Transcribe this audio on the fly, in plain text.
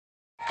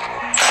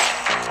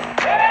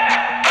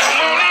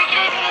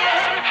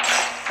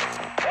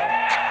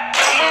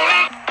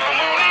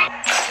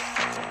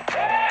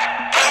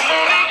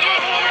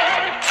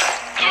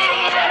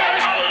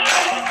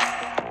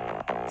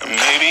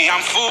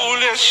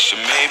face,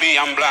 and maybe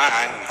I'm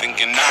blind,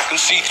 thinking I can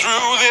see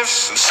through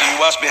this and see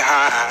what's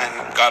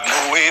behind. Got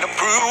no way to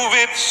prove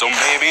it, so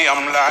maybe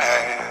I'm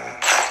lying.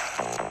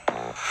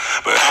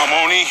 But I'm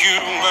only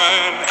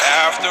human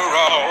after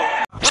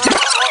all.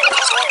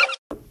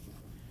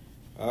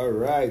 All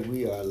right,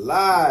 we are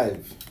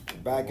live.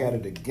 Back at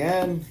it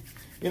again.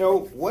 You know,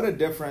 what a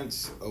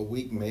difference a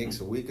week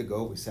makes. A week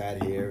ago, we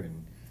sat here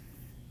and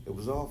it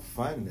was all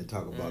fun to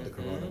talk about the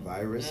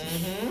coronavirus.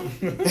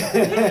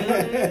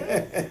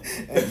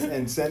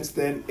 And since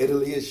then,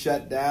 Italy is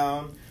shut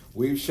down.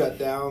 We've shut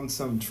down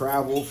some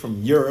travel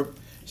from Europe.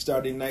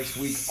 Starting next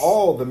week,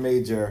 all the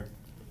major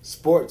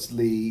sports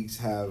leagues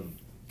have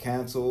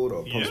canceled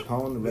or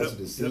postponed the rest of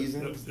the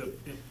season.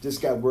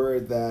 Just got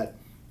word that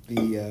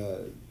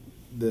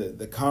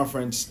the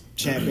conference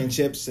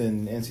championships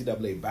in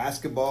NCAA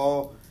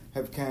basketball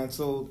have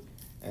canceled,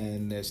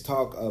 and there's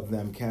talk of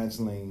them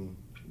canceling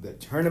the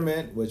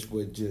tournament, which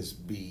would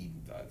just be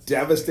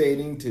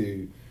devastating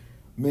to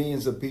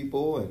millions of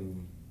people.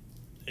 And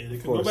they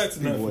could go back to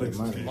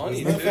Netflix.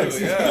 Money too,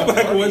 yeah. Go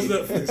back and watch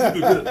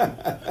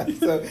Netflix.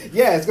 So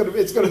yeah, it's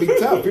gonna be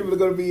tough. People are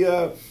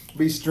gonna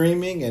be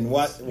streaming and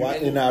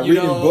reading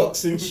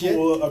books and shit.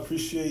 People will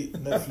appreciate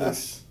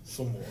Netflix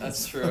some more.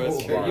 That's true.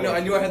 That's true. You know,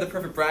 I knew I had the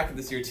perfect bracket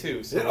this year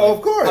too. So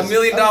of course, $1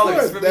 million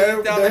for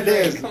me down the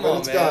drain. Come on,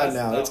 it's man. gone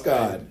now. It's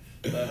gone.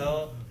 The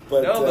hell?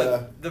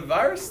 But the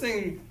virus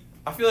thing.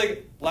 I feel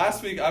like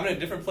last week I'm in a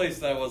different place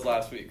than I was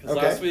last week. Because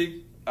last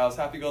week I was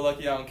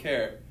happy-go-lucky, I don't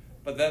care.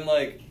 But then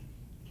like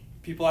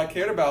people I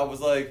cared about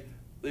was like,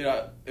 you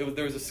know,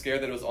 there was a scare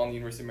that it was on the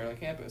University of Maryland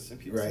campus,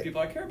 and some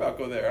people I care about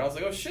go there, and I was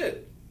like, oh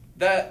shit,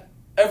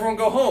 everyone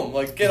go home,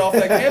 like get off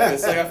that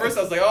campus. Like at first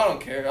I was like, oh, I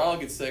don't care, I'll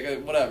get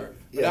sick, whatever.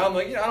 But now I'm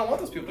like, I don't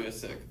want those people to get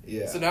sick.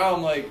 Yeah. So now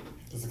I'm like,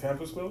 is the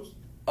campus closed?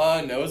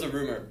 No, it was a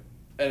rumor,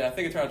 and I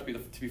think it turned out to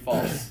be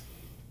false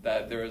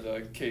that there was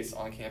a case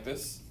on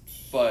campus.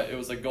 But it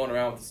was like going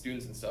around with the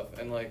students and stuff,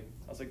 and like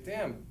I was like,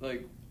 damn,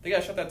 like they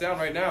gotta shut that down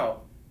right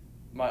now.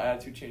 My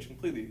attitude changed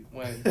completely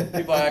when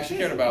people I actually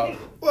cared about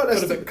could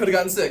have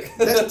gotten sick.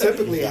 That's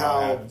typically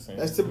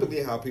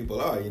how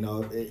people are. You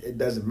know, it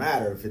doesn't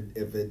matter if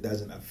it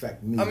doesn't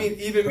affect me. I mean,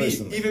 even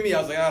me, I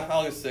was like,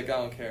 I'll get sick, I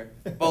don't care.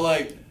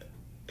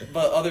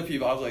 But other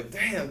people, I was like,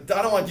 damn,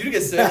 I don't want you to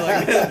get sick.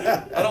 Like,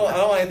 I don't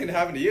want anything to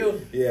happen to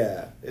you.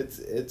 Yeah,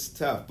 it's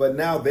tough. But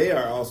now they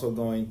are also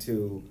going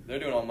to. They're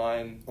doing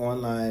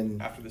online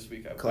after this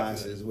week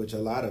classes, which a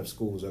lot of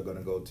schools are going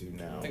to go to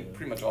now. I think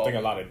pretty much all. I think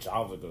a lot of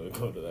jobs are going to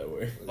go to that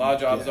way. A lot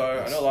of jobs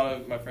are. I know a lot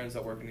of my friends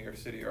that work in New York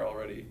City are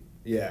already.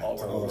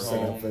 all set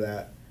up for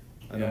that.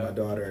 I know my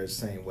daughter is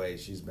the same way.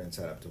 She's been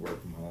set up to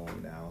work from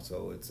home now,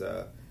 so it's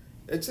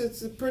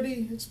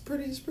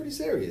pretty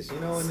serious, you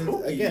know.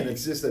 And again,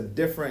 it's just a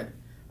different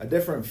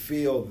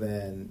feel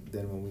than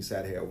when we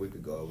sat here a week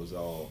ago. It was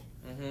all,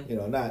 you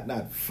know,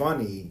 not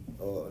funny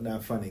or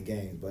not funny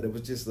games, but it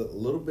was just a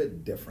little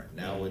bit different.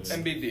 Now it's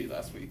MBD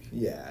last week.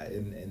 Yeah,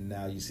 and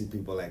now you see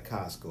people at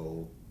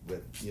Costco.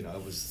 With, you know,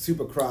 it was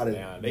super crowded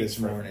this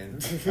morning.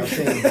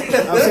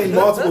 I've seen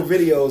multiple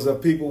videos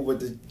of people with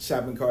the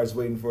shopping carts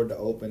waiting for it to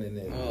open, and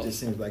it just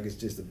seems like it's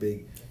just a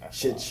big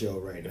shit show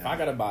right now. If I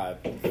gotta buy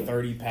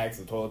 30 packs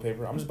of toilet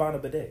paper, I'm just buying a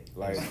bidet.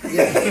 Like, you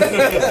know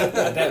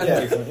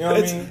what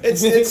I mean?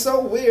 It's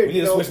so weird. We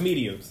need to switch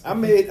mediums. I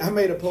made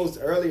a post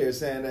earlier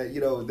saying that,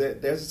 you know,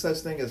 there's such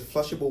thing as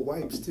flushable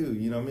wipes too.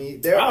 You know what I mean?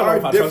 There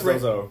are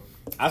different.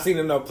 I've seen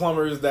enough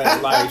plumbers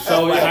that like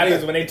show how it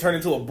is when they turn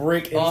into a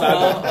brick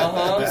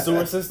inside the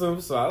sewer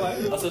system. So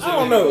I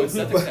don't know.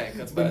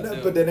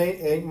 But that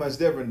ain't much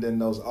different than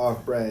those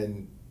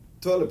off-brand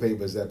toilet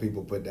papers that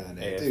people put down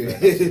there too.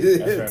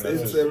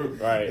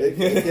 It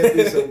can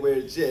be some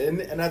weird shit,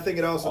 and I think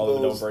it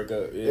also don't break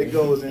up. Yeah. It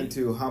goes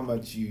into how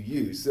much you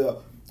use.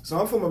 So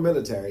I'm from a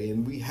military,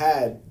 and we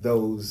had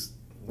those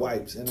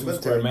wipes in the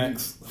military. Man,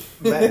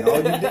 all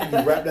you did,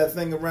 you wrap that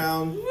thing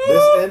around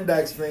this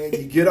index finger,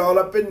 you get all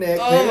up in there,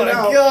 clean it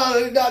out. Oh my god, I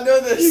did not know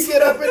this. You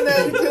get up in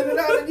there, you clean it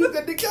out, and you're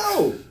good to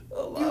go.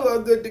 You are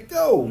good to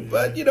go.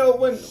 But you know,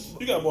 when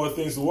you got more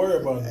things to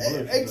worry about.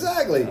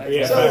 Exactly.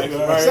 Yeah. So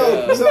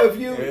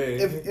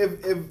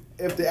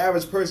if the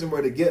average person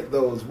were to get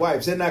those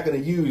wipes, they're not going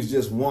to use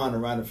just one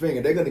around the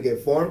finger. They're going to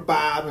get 4 and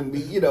 5 and be,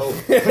 you know,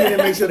 clean and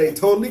make sure they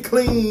totally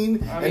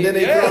clean, and then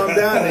they throw them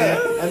down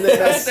there, and then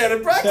that's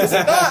standard practice.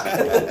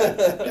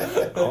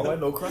 I don't like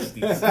no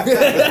crusties.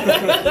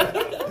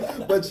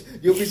 But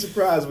you'll be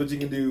surprised what you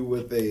can do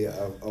with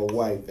a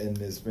wipe in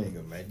this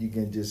finger, man. You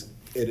can just.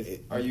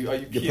 Are you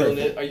peeling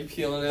it? Are you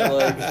peeling it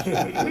like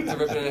to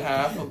rip it in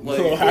half? Like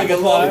it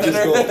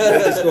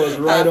just goes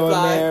right on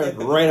there,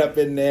 right up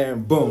in there,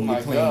 and boom,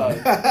 you're clean.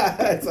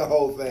 It's a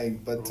whole thing.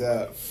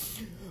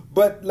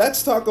 But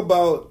let's talk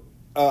about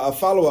a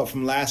follow up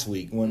from last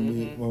week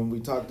when we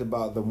talked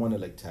about the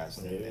Wonderlic test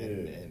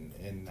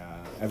and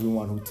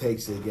everyone who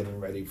takes it getting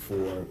ready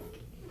for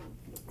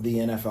the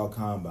NFL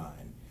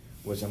Combine,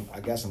 which I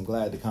guess I'm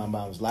glad the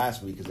Combine was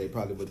last week because they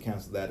probably would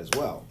cancel that as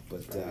well.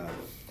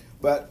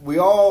 But we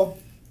all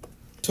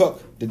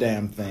took the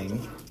damn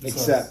thing,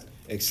 except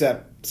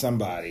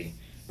somebody.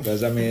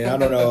 Because I mean, I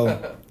don't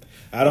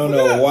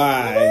know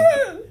why.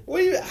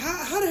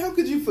 How the hell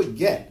could you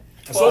forget?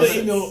 I saw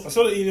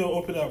the email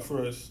open up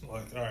first.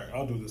 Like, all right,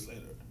 I'll do this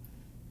later,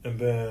 and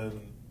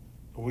then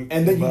a week.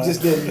 And then you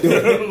just didn't do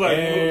it. Like,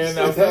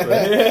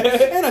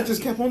 and I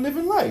just kept on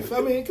living life. I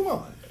mean, come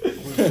on.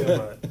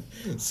 I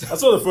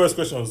saw the first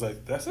question. I was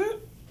like, "That's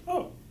it?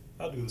 Oh,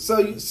 I'll do this."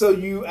 So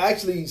you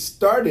actually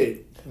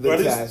started the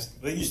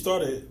test. Then you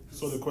started.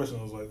 So the question,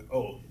 I was like,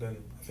 "Oh." Then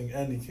I think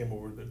Andy came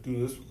over to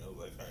do this. I was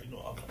like, "All right,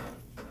 I'll come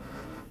back."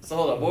 So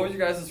hold on. What was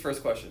your guys'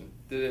 first question?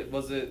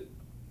 Was it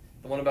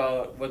the one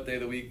about what day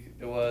of the week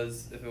it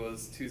was? If it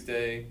was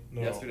Tuesday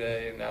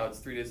yesterday, and now it's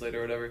 3 days later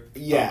or whatever.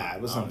 Yeah,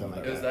 it was something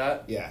like that. It was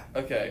that? Yeah.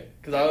 Okay,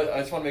 because I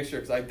just want to make sure,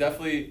 because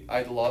I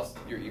had lost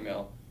your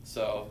email,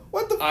 so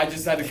what the? I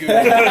just had to Google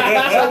it.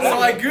 So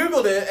I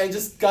Googled it and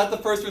just got the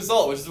first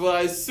result, which is what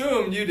I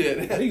assumed you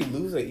did. How do you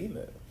lose an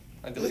email?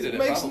 I deleted it.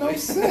 Makes probably. no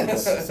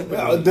sense.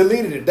 Well,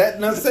 deleted it.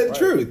 Now say the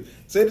truth.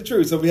 Say the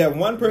truth. So we have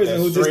one person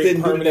who just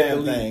didn't do the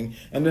damn thing,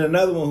 and then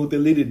another one who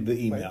deleted the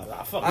email.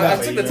 I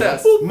took the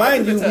test.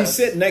 Mind you, we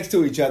sit next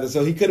to each other,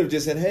 so he could have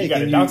just said, "Hey,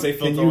 can you resend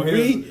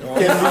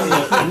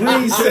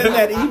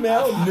that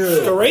email?"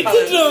 No. Straight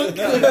to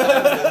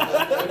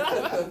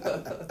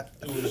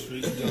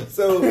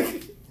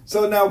junk.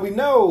 So now we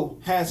know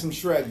Handsome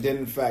Shrek did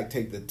in fact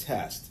take the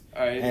test,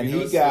 and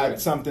he got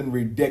something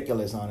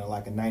ridiculous on it,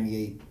 like a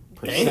 98%.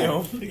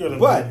 Damn. He got a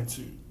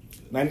 92.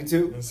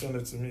 92? And send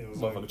it to me.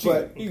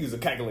 But he used a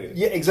calculator.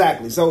 Yeah,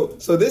 exactly. So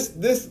this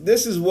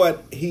is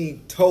what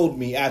he told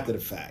me after the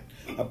fact.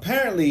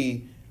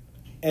 Apparently,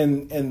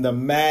 in the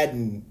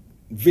Madden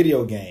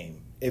video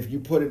game, if you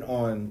put it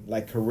on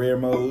like career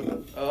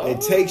mode, it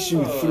takes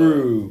you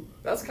through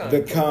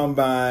the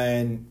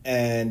combine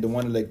and the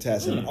Wonder Lick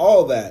test and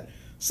all that.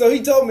 So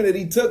he told me that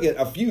he took it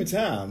a few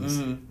times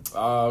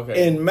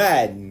in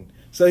Madden.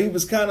 So he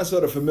was kind of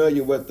sort of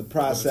familiar with the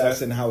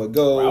process and how it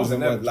goes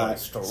and what like.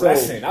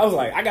 Stressing. I was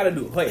like, I got to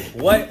do a play.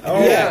 What?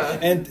 Oh yeah.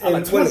 And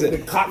like, what is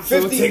it?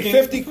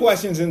 50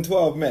 questions in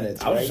 12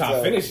 minutes. I was trying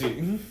to finish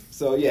it.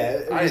 So yeah,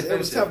 it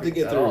was tough to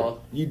get through.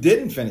 All. You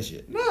didn't finish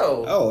it?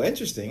 No. Oh,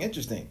 interesting. It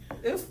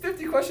was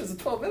 50 questions in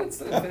 12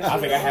 minutes. I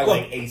think I had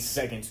like a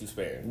second to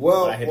spare.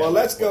 Well,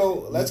 let's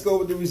go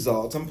with the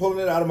results. I'm pulling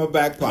it out of my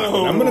back pocket.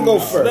 I'm gonna go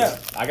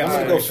first. I got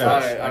a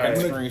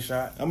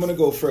screenshot. I'm gonna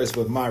go first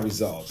with my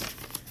results.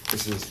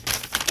 This is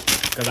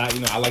because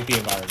I like the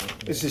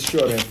environment. This is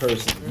Shorter in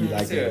Person. You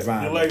like the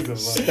environment. You like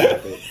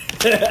Stop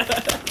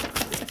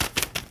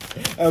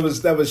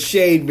it. That was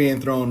shade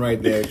being thrown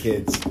right there,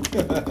 kids.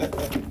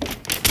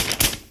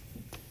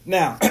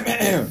 Now,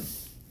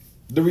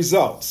 the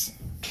results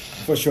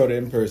for Shorter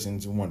in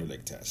Person's Wonder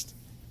Lick test.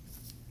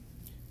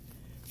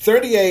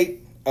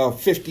 38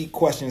 of 50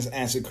 questions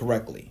answered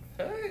correctly.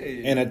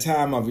 Hey. In a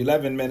time of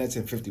 11 minutes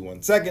and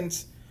 51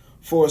 seconds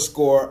for a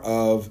score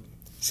of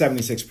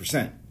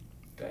 76%.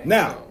 Dang.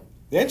 Now,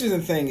 the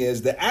interesting thing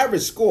is the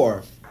average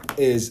score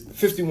is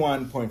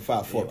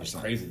 51.54%.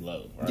 Crazy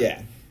low. Right?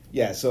 Yeah.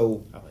 Yeah,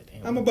 so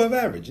I'm above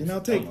average, and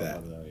I'll take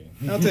that.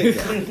 I'll take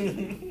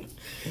that.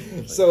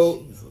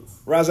 So,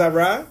 Raza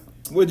Ra,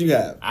 what'd you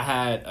have? I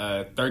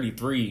had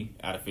 33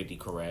 out of 50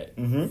 correct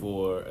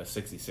for a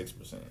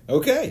 66%.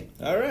 Okay,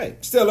 all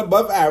right. Still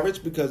above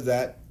average because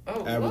that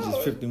average is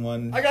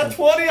 51. I got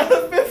 20 out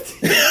of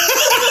 50.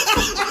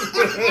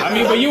 I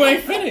mean, but you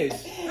ain't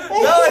finished.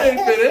 No, I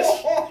didn't finish.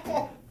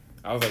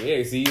 I was like,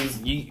 yeah, see,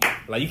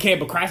 you can't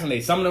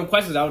procrastinate. Some of them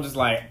questions, I was just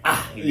like,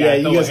 you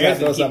just got to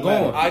throw something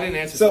going. I didn't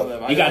answer some of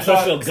them. You got to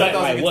trust your gut,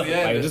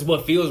 just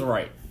what feels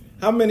right.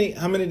 How many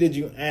did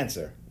you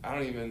answer? I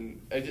don't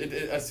even.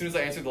 As soon as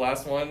I answered the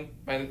last one,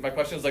 my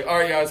question was like, all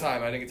right, you're out of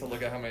time. I didn't get to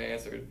look at how many I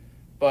answered.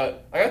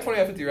 But I got 20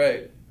 out of 50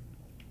 right.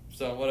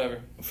 So,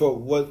 whatever. For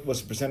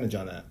what's the percentage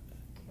on that?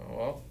 Oh,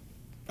 well.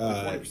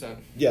 20%.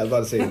 Yeah, I was about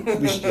to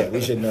say,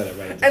 we should know that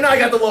right now. And I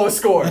got the lowest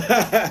score.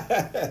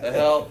 The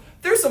hell?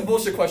 There's some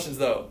bullshit questions,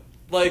 though.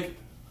 Like...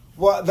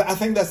 Well, I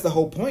think that's the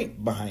whole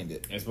point behind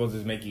it. It's supposed to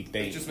just make you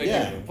think.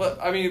 But,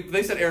 I mean,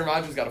 they said Aaron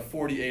Rodgers got a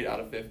 48 out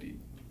of 50.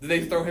 Did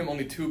they throw him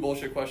only 2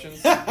 bullshit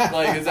questions?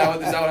 Like, is that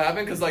what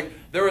happened? Because, like,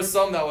 there was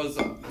some that was...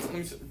 Let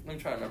me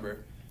try to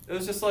remember. It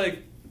was just,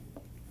 like...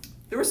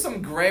 There were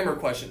some grammar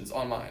questions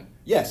on mine.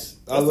 Yes,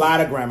 a lot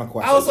of grammar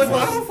questions. I was like, well,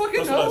 I don't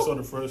fucking know. That's what I saw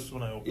the first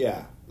when I opened.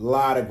 Yeah, a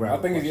lot of grammar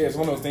questions. I think it's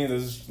one of those things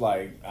that's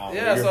like, so I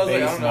was like, I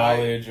don't know.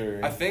 knowledge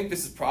or... I think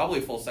this is probably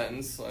a full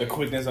sentence. Like, the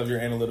quickness of your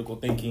analytical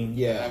thinking.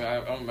 Yeah. I mean, I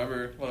don't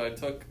remember what I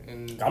took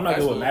in I'm not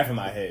good with math in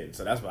my head,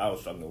 so that's what I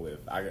was struggling with.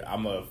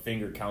 I'm a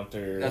finger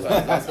counter.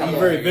 I'm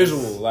very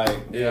visual,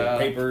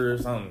 paper or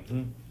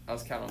something. I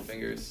was counting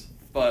fingers.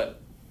 But,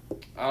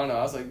 I don't know.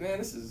 I was like, man,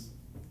 this is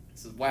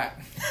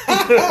whack.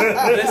 And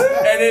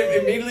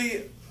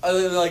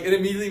it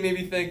immediately made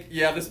me think,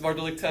 yeah, this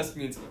Wonder Lick test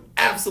means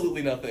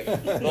absolutely nothing.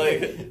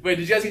 Like, wait, did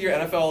you guys get your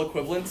NFL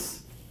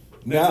equivalents?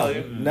 No. Tell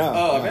you? No.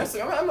 Oh,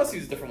 I must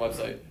use a different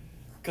website.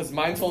 Because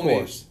mine told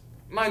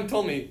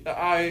me that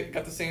I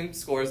got the same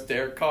score as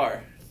Derek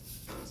Carr.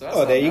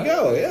 So there you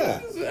go, yeah.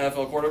 He's an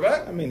NFL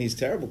quarterback. I mean, he's a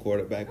terrible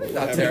quarterback. He's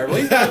not terrible.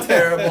 He's not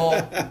terrible.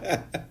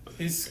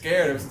 He's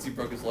scared ever since he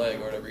broke his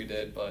leg or whatever he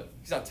did, but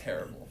he's not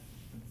terrible.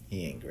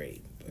 He ain't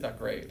great. He's not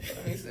great.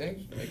 But he's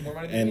making more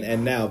money than me.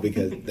 And now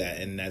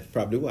and that's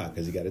probably why,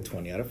 because he got a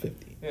 20 out of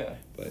 50. Yeah.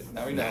 But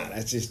now we know.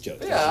 that's just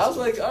jokes. Yeah, I was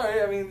like, all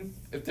right. I mean,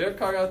 if Derek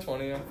Carr got a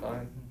 20, I'm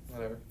fine.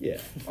 Whatever. Yeah.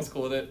 I was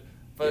cool with it.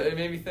 But it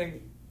made me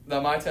think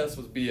that my test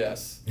was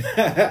BS.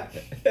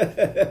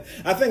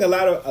 I think a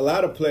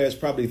lot of players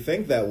probably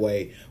think that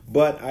way,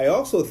 but I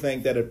also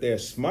think that if they're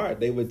smart,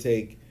 they would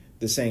take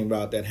the same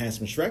route that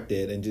Handsome Shrek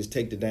did and just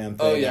take the damn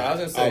thing I was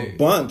gonna say, a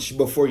bunch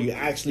before you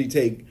actually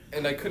take.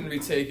 And I couldn't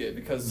retake it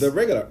because the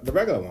regular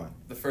one.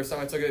 The first time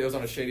I took it, it was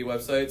on a shady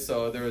website,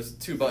 so there was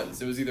 2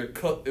 buttons. It was either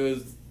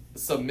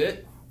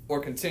submit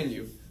or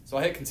continue. So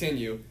I hit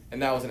continue,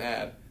 and that was an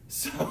ad.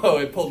 So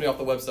it pulled me off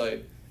the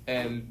website,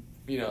 and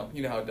you know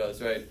how it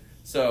does, right?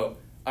 So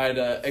I had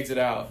to exit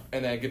out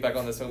and then get back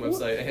on this home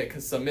website and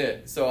hit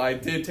submit. So I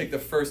did take the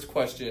first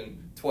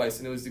question twice,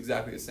 and it was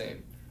exactly the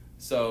same.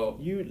 So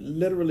you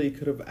literally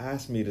could have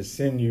asked me to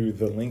send you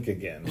the link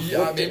again.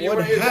 Yeah, maybe you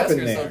were at your desk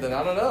or something.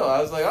 I don't know.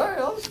 I was like, all right,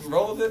 I'll just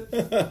roll with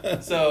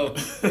it. So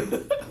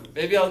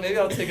maybe I'll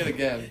take it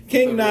again.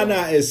 King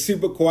Nana is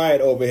super quiet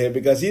over here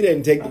because he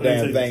didn't take the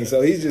damn thing, so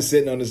he's just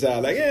sitting on the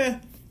side like,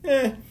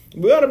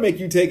 we ought to make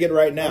you take it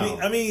right now.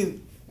 I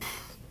mean,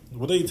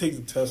 whether you take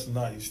the test or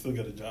not, you still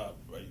get a job,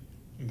 right,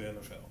 in the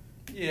NFL.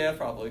 Yeah,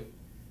 probably.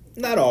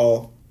 Not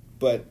all.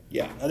 But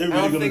yeah, are they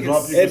really going to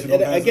drop you?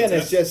 Again,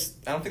 it's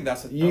just I don't think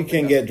that's you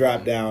can get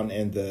dropped down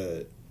in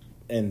the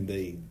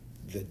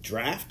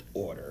draft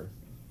order.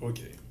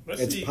 Okay,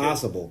 it's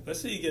possible. Let's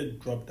say you get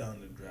dropped down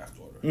in the draft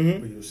order,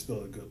 but you're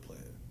still a good player.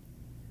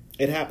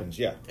 It happens,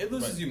 yeah. It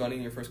loses you money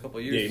in your first couple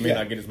of years. Yeah, you may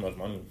not get as much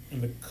money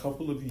in a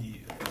couple of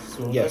years.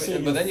 So yes,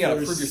 but then you got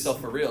to prove yourself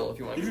for real if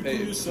you want to get paid.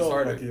 Prove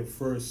yourself like your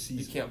first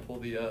season. You can't pull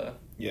the.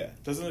 Yeah.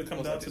 Doesn't it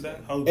come down to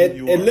that? How good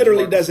you are? It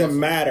literally doesn't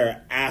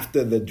matter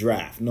after the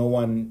draft. No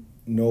one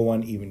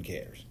even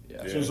cares.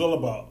 Yeah. So it's all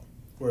about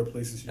where it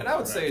places you. And I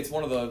would say it's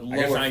one of the lower I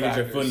guess trying to get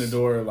your factors. foot in the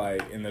door,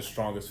 like in the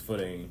strongest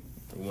footing,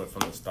 we went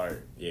from the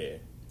start. Yeah.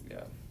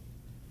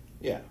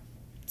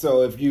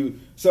 So it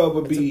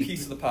would be a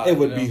piece of the pie, it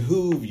would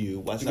behoove you.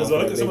 Because I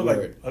look at someone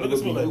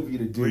like you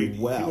to do Brady.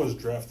 well. He was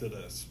drafted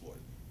as what?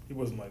 He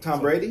wasn't like Tom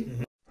Brady.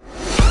 Mm-hmm.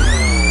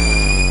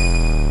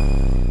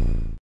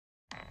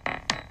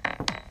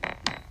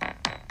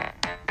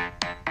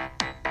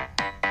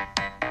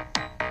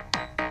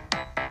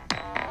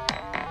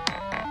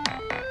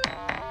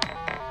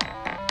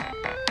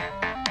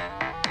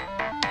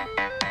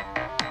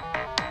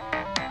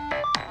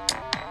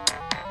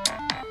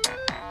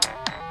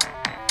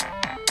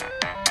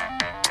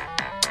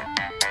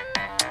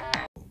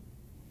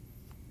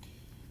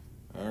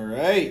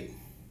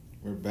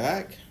 We're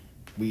back.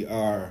 We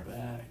are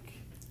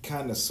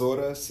kind of, sort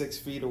of 6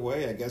 feet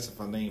away. I guess if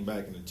I lean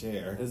back in the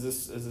chair. Is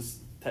this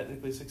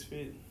technically 6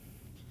 feet?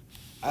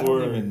 I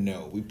don't even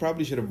know. We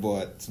probably should have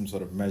bought some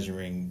sort of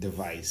measuring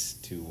device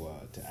to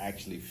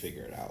actually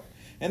figure it out.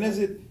 And is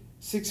it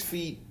 6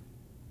 feet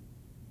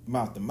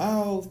mouth to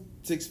mouth,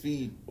 6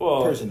 feet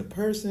person to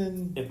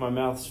person? If my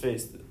mouth's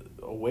faced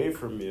away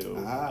from you,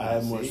 I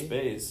have more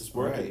space. It's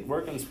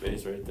working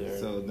space right there.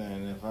 So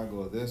then, if I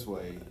go this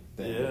way,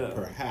 then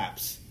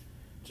perhaps.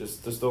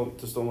 Just don't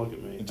look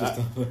at me.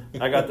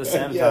 I got the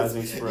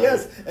sanitizing spray.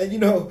 Yes,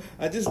 and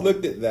I just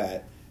looked at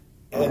that,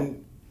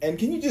 and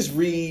can you just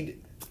read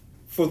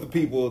for the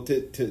people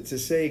to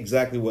say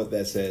exactly what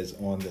that says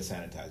on the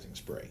sanitizing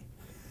spray?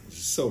 It's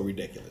so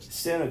ridiculous.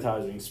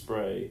 Sanitizing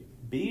spray.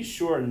 Be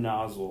sure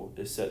nozzle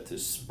is set to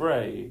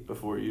spray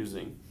before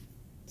using.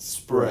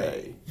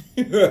 Spray.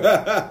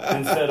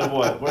 Instead of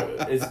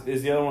what?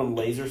 Is the other one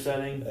laser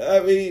setting? I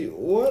mean,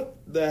 what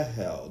the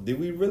hell? Did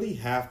we really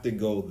have to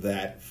go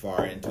that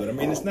far into it? I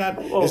mean, it's not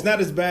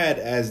as bad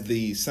as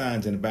the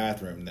signs in the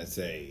bathroom that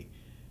say,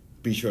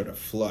 "Be sure to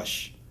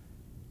flush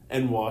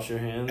and wash your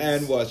hands." I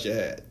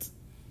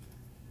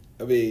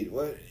mean,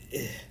 what?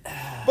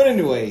 But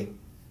anyway,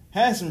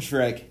 Handsome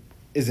Shrek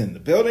is in the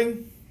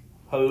building.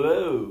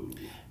 Hello.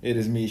 It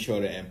is me,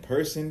 Shota, in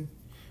person.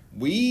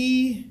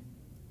 We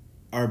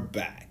are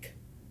back.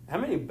 How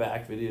many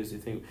back videos do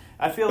you think?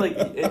 I feel like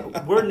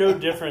we're no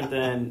different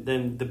than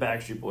the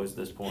Backstreet Boys at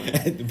this point.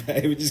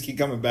 We just keep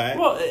coming back.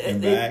 Well,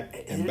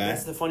 back.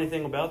 That's the funny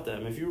thing about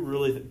them. If you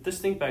really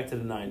just think back to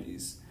the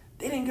 90s,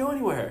 they didn't go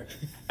anywhere.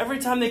 Every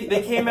time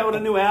they came out with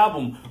a new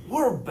album,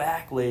 we're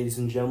back, ladies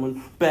and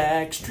gentlemen.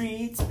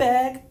 Backstreet's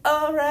back,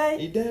 all right.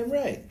 You're damn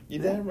right. You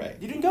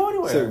didn't go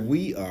anywhere. So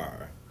we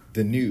are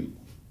the new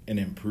and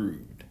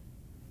improved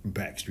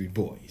Backstreet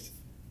Boys.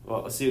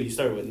 Well, see, you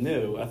started with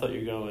new. I thought you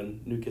were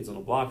going New Kids on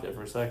the Block there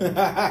for a second.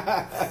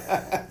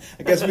 I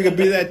guess we could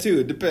be that too.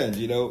 It depends,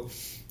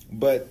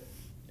 But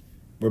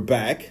we're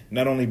back.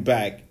 Not only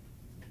back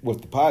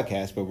with the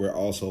podcast, but we're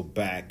also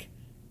back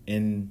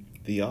in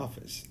the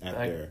office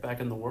after back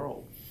in the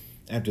world.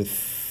 After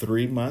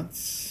 3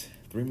 months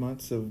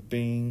of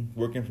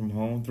working from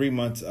home, 3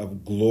 months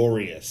of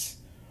glorious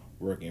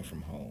working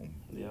from home.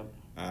 Yep.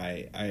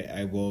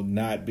 I will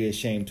not be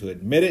ashamed to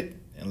admit it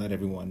and let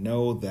everyone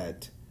know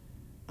that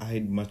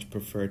I'd much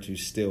prefer to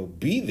still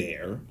be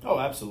there. Oh,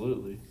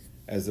 absolutely.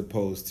 As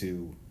opposed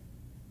to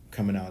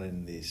coming out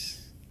in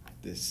this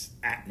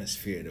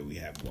atmosphere that we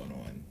have going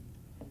on.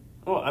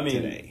 Well, I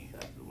mean, today.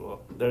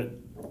 Well,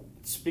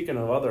 speaking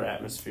of other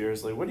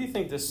atmospheres, like, what do you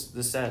think this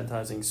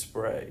sanitizing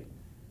spray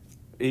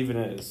even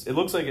is? It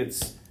looks like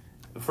it's,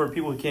 for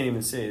people who can't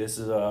even see, this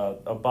is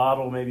a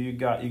bottle maybe you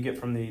get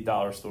from the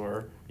dollar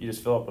store. You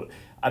just fill up with,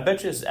 I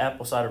bet you it's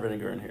apple cider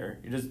vinegar in here.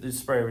 You just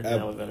spray everything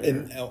out with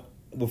vinegar.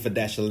 With a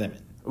dash of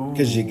lemon.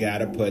 Because you got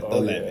to put the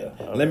lemon.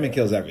 Yeah. Okay. Lemon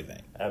kills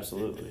everything.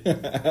 Absolutely.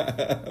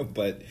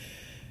 But,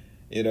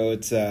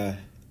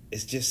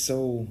 it's just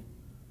so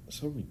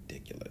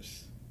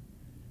ridiculous,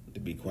 to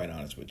be quite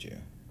honest with you.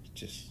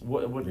 Just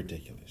what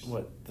ridiculous.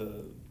 What,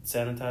 the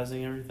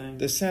sanitizing everything?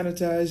 The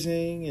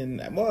sanitizing and,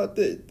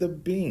 the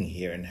being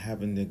here and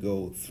having to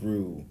go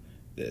through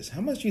this.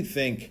 How much do you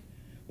think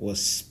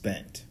was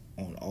spent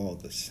on all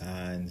the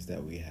signs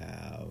that we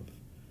have,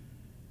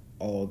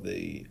 all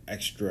the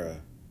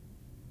extra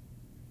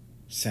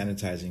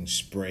sanitizing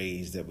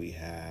sprays that we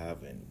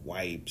have, and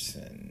wipes,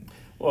 and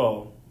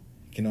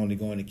can only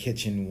go in the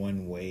kitchen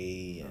one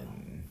way,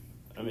 and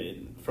I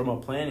mean, from a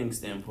planning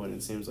standpoint,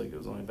 it seems like it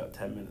was only about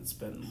 10 minutes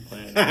spent in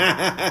planning.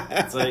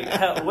 It's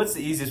like, what's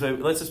the easiest way?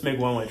 Let's just make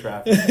one-way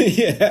traffic.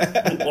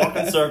 Yeah. Walk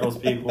in circles,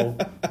 people.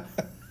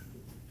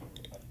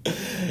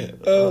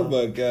 Oh,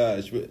 my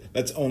gosh.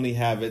 Let's only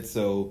have it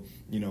so,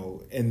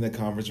 in the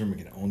conference room, it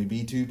can only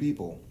be 2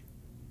 people.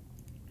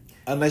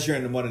 Unless you're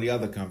in one of the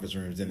other conference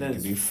rooms, then it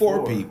can be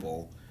 4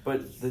 people.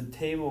 But the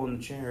table and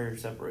chair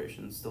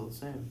separation is still the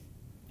same.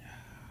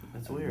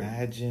 That's weird.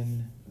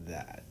 Imagine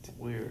that.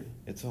 Weird.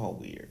 It's all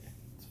weird.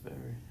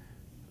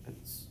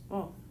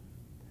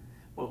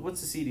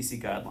 What's the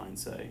CDC guidelines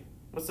say?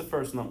 What's the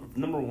first number?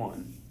 Number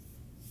 1.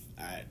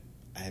 I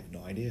have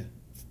no idea.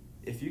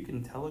 If you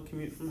can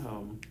telecommute from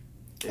home,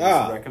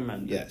 it's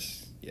recommended.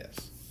 Yes.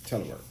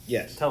 Telework.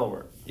 Yes.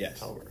 Telework. Yes.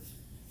 Telework.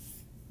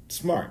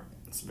 Smart.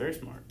 It's very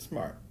smart.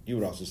 Smart. You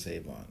would also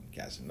save on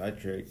gas and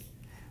electric.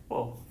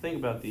 Well, think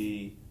about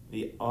the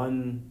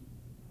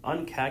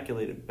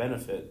uncalculated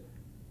benefit.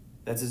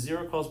 That's a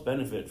zero-cost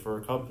benefit for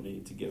a company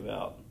to give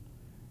out.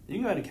 You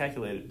can go ahead and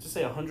calculate it. Just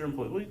say 100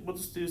 employees. We'll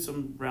just do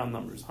some round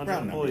numbers. 100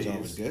 round employees.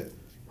 Numbers always good.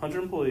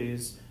 100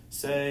 employees.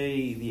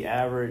 Say the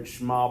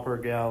average mile per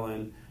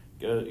gallon,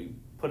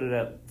 put it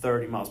at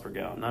 30 miles per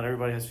gallon. Not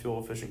everybody has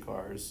fuel-efficient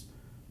cars.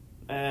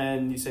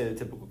 And you say the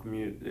typical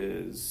commute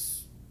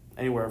is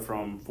anywhere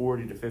from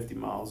 40 to 50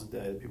 miles a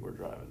day that people are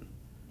driving.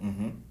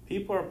 Mm-hmm.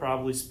 People are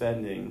probably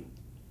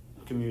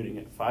commuting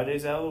it 5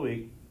 days out of the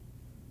week,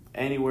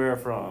 anywhere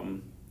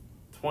from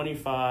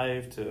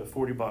 $25 to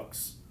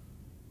 $40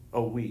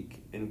 a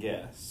week in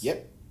gas.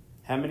 Yep.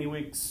 How many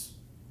weeks?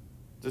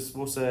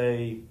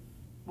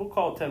 We'll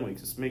call it 10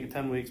 weeks. Just make it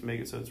 10 weeks, make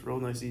it so it's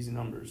real nice, easy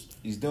numbers.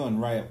 He's doing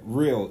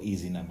real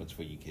easy numbers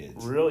for you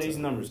kids.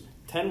 Easy numbers.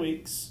 10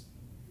 weeks.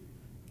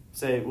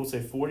 We'll say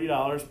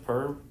 $40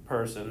 per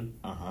person,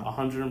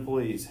 100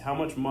 employees. How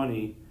much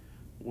money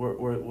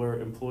were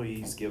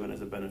employees given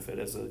as a benefit,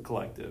 as a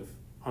collective?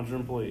 100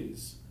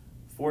 employees.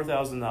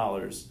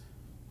 $4,000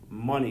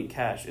 money,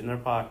 cash in their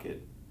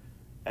pocket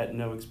at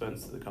no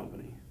expense to the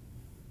company.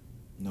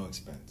 No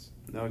expense.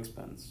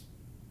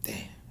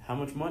 Damn. How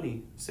much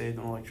money saved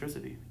on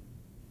electricity?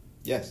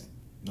 Yes.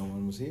 No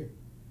one was here.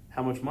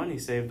 How much money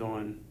saved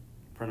on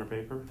printer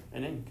paper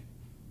and ink?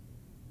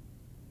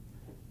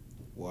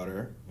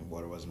 Water. And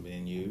water wasn't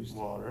being used.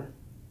 Water.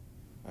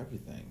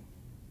 Everything.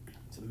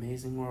 It's an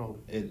amazing world.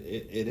 It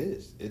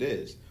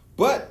is.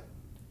 But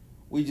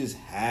we just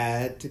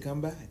had to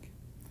come back.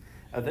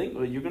 I think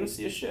you're going to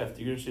see a shift.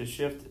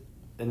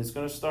 And it's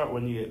going to start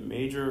when you get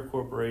major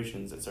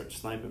corporations that start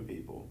sniping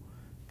people,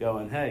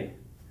 going, hey,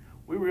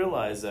 we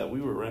realized that we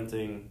were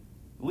renting,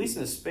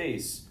 leasing a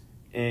space,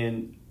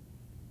 and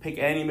pick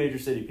any major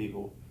city,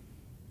 people,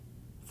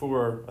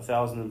 for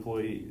 1,000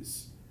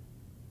 employees.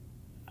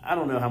 I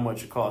don't know how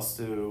much it costs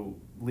to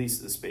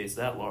lease a space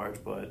that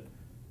large, but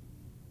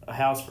a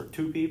house for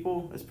 2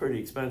 people is pretty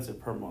expensive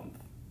per month.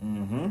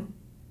 Mm-hmm.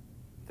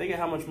 Think of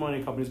how much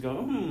money companies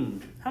go,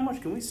 how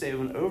much can we save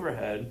on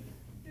overhead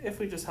if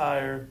we just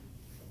hire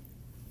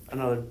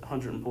another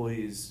 100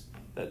 employees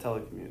that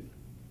telecommute?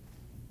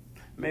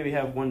 Maybe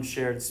have one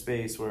shared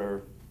space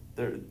where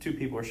 2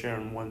 people are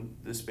sharing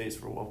the space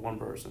for one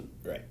person.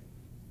 Right.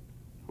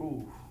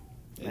 Ooh.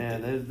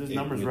 Man, those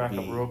numbers rack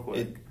up real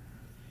quick.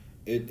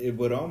 It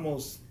would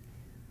almost...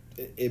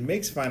 It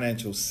makes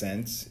financial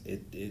sense.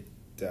 It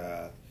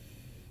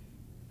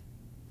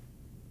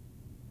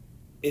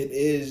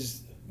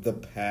is the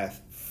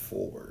path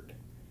forward.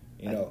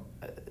 I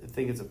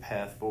think it's a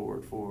path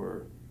forward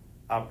for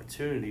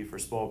opportunity for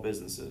small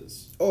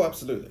businesses. Oh,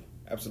 absolutely.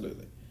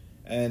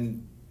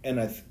 And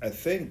I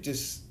think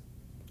just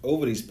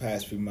over these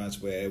past few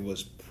months where it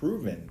was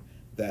proven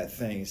that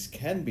things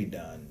can be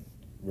done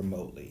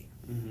remotely,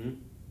 mm-hmm.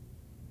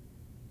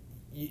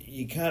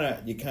 you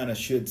kind of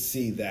should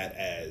see that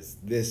as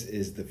this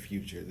is the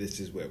future. This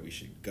is where we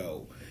should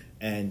go,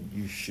 and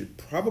you should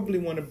probably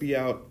want to be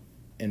out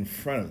in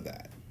front of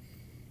that,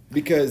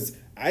 because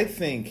I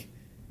think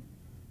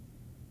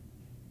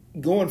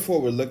going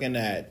forward, looking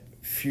at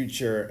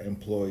future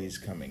employees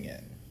coming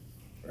in,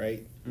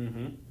 right?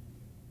 Mm-hmm.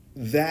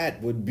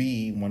 That would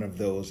be one of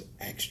those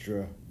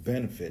extra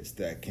benefits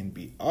that can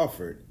be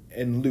offered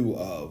in lieu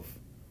of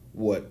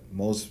what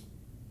most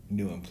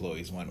new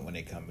employees want when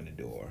they come in the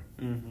door.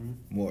 Mm-hmm.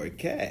 More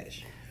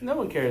cash. No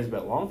one cares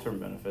about long-term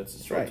benefits.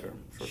 It's short-term.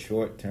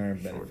 Short-term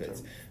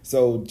benefits.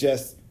 So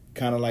just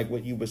kind of like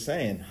what you were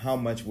saying, how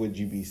much would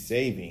you be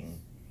saving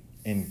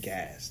in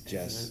gas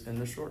just in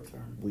the short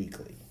term,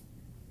 weekly,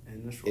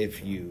 in the short if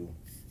term. you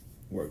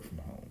work from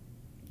home,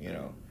 you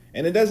know?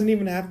 And it doesn't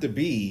even have to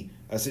be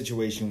a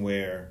situation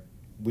where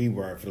we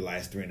were for the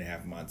last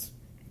 3.5 months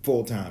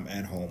full-time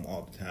at home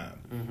all the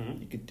time.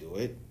 Mm-hmm. You could do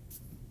it,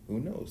 who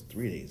knows,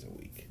 3 days a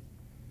week.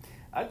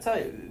 I tell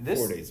you, this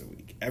 4 days a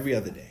week, every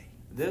other day.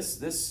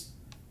 This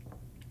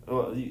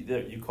well,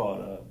 you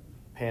call it a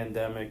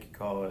pandemic, you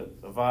call it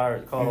a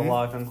virus, call it a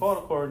lockdown, call it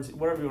a quarantine,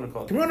 whatever you want to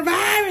call it.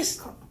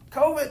 Coronavirus!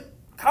 COVID.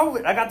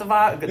 I got the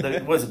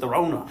virus. Was it the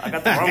Rona? I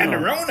got the Rona. I got the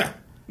Rona.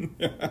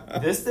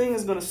 This thing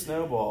is going to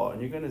snowball, and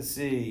you're going to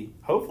see.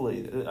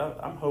 Hopefully,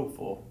 I'm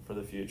hopeful for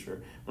the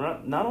future. We're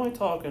not only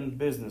talking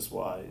business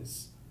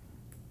wise,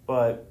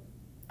 but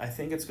I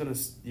think you're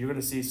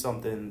going to see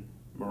something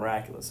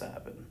miraculous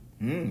happen.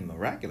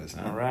 Miraculous,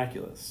 huh?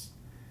 Miraculous,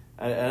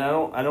 and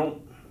I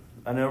know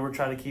we're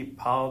trying to keep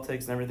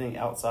politics and everything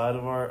outside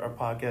of our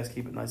podcast,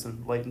 keep it nice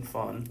and light and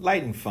fun.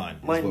 Light and fun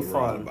is what we're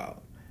all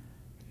about.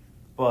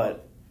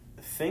 But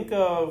think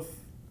of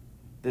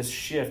this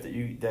shift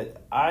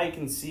that I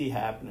can see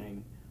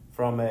happening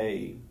from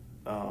a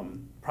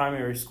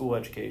primary school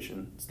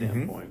education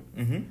standpoint.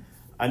 Mm-hmm.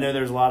 I know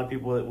there's a lot of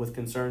people with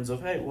concerns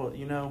of, hey, well,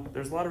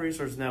 there's a lot of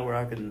resources now where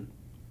I can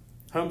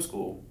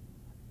homeschool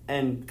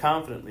and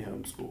confidently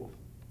homeschool.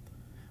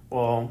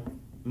 Well,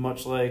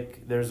 much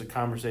like there's a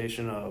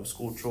conversation of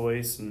school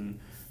choice and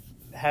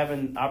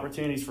having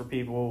opportunities for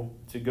people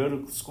to go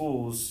to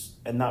schools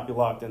and not be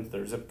locked into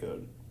their zip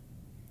code.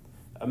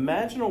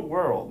 Imagine a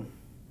world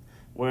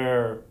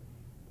where,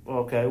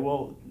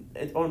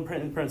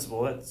 in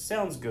principle, that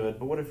sounds good,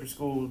 but what if your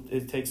school,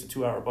 it takes a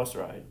 2-hour bus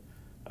ride?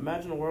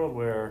 Imagine a world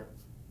where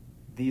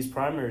these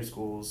primary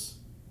schools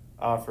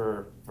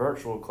offer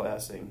virtual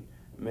classing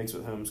mixed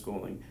with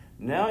homeschooling.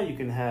 Now you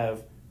can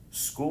have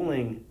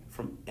schooling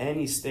from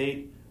any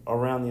state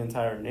around the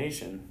entire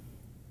nation.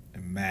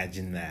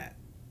 Imagine that.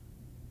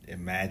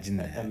 Imagine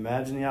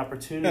the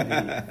opportunity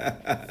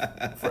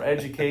for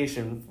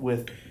education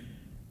with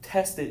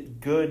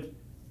tested good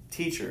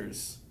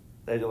teachers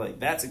that you're like,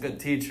 that's a good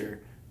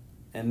teacher,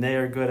 and they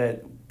are good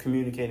at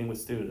communicating with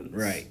students.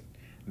 Right.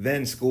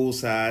 Then school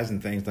size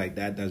and things like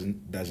that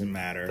doesn't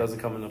matter. Doesn't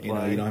come into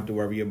play. You don't have to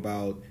worry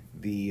about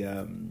the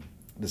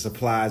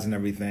supplies and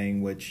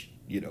everything, which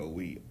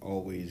we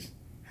always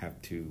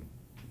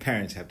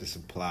parents have to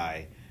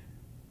supply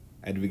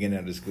at the beginning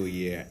of the school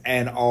year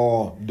and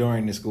all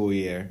during the school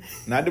year.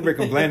 Not that we're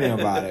complaining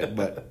about it,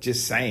 but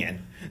just saying.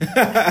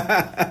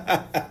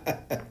 But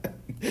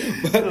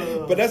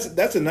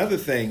that's another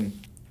thing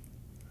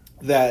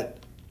that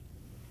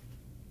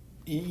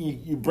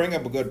you bring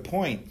up a good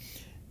point.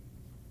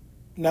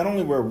 Not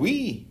only were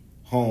we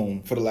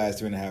home for the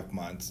last 3.5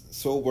 months,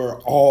 so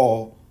were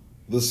all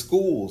the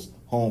schools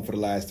home for the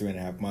last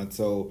 3.5 months.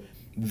 So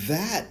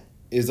that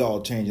is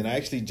all changing. I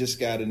actually just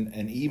got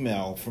an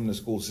email from the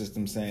school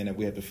system saying that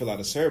we have to fill out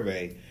a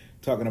survey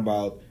talking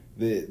about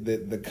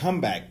the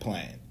comeback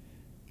plan.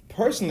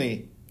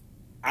 Personally,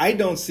 I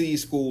don't see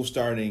school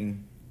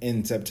starting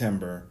in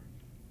September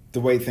the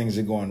way things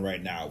are going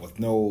right now, with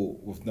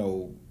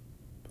no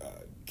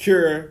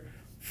cure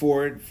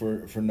for it,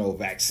 for no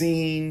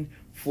vaccine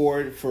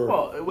for it.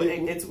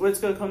 It's what it's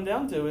going to come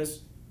down to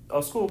is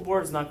a school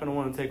board is not going to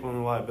want to take on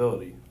the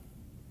liability.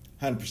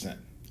 100%.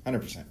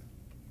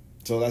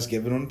 So let's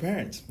give it on the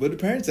parents. What do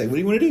the parents say? What do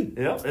you want to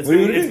do? Yeah, what do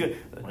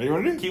you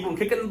want to do? Keep them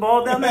kicking the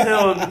ball down the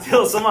hill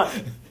until someone.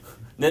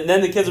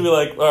 Then the kids will be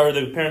like, or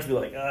the parents will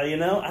be like, I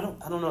don't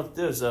know what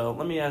to do. So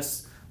let me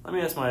ask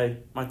my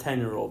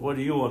 10-year-old. What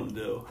do you want to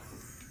do?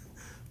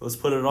 Let's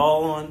put it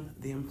all on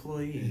the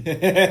employee.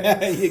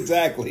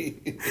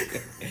 Exactly.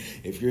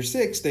 If you're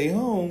sick, stay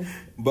home.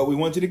 But we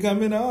want you to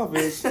come in the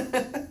office.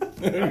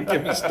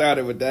 Get me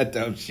started with that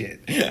dumb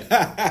shit.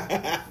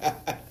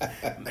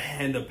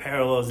 Man, the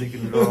parallels you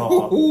can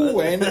draw.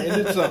 And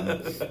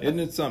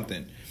it's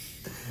something.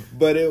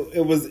 But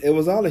it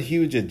was all a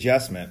huge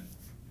adjustment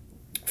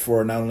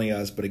for not only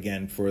us, but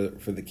again for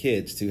the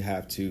kids to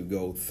have to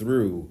go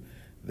through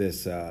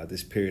this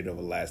period of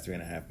the last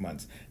 3.5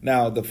 months.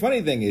 Now the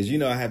funny thing is,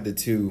 I have the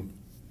two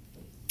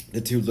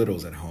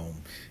littles at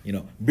home.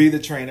 B, the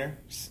trainer,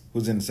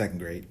 who's in the 2nd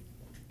grade,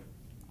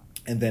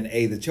 and then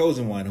A, the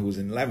chosen one, who's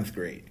in 11th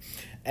grade,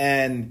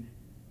 and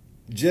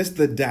just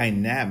the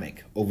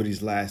dynamic over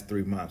these last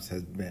 3 months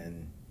has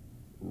been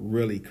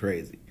really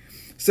crazy.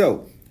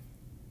 So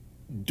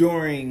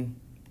during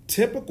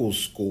typical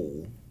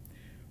school,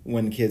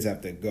 when kids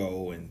have to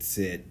go and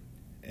sit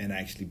and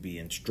actually be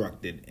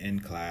instructed in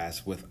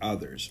class with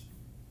others,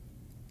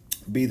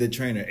 B, the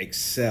trainer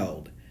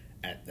excelled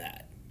at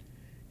that.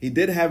 He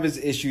did have his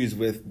issues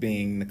with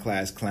being the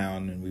class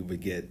clown, and we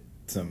would get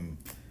some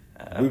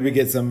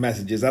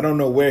messages. I don't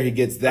know where he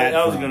gets that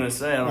I from. was going to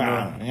say,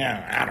 I don't know.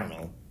 Yeah, I don't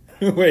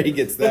know where he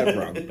gets that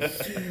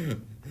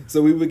from.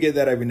 So we would get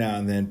that every now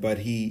and then, but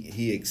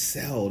he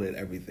excelled at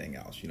everything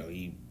else. You know,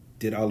 he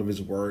did all of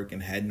his work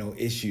and had no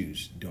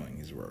issues doing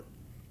his work.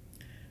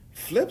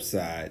 Flip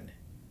side,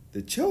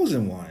 the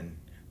chosen one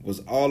was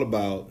all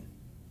about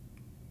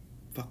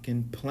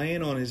fucking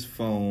playing on his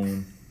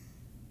phone,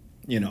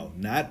 you know,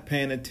 not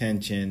paying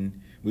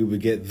attention. We would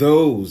get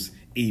those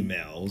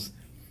emails,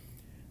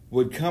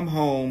 would come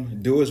home,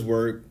 do his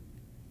work,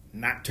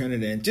 not turn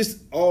it in,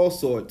 just all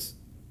sorts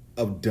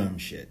of dumb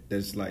shit.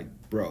 That's like,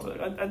 bro.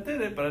 I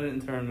did it, but I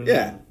didn't turn it in.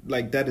 Yeah,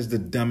 like that is the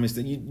dumbest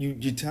thing.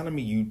 You're telling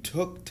me you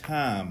took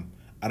time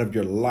out of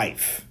your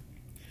life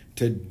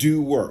to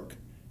do work.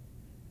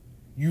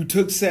 You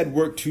took said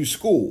work to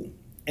school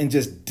and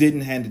just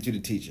didn't hand it to the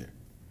teacher.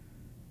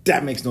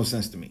 That makes no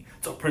sense to me.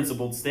 It's a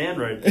principled stand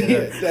right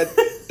there.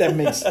 that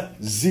makes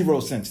zero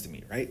sense to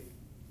me, right?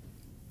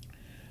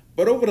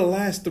 But over the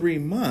last 3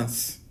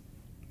 months,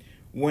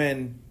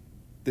 when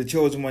the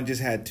chosen one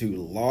just had to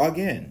log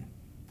in,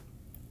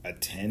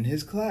 attend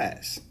his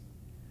class,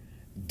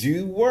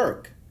 do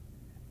work,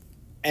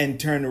 and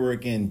turn the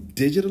work in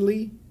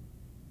digitally,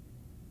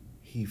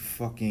 he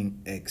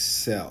fucking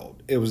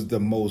excelled. It was the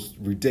most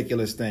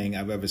ridiculous thing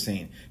I've ever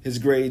seen. His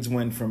grades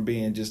went from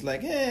being just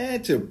like,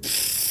 to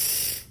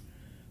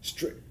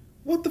straight.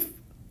 What the?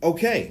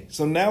 Okay,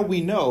 so now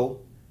we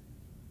know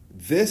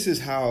this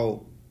is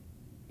how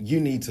you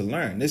need to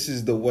learn. This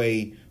is the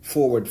way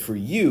forward for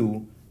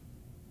you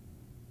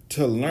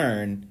to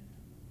learn,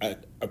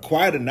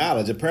 acquire the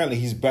knowledge. Apparently,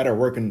 he's better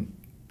working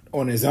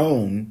on his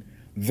own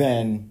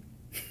than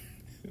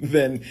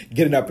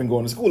getting up and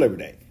going to school every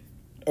day.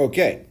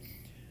 Okay.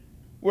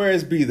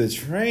 Whereas Be the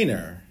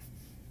Trainer,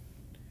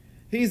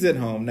 he's at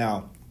home.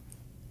 Now,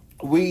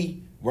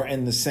 we were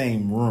in the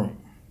same room.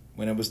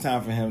 When it was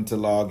time for him to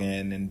log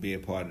in and be a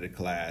part of the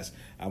class,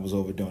 I was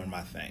over doing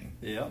my thing.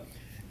 Yeah.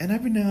 And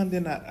every now and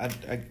then I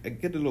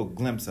get a little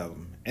glimpse of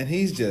him. And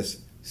he's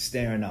just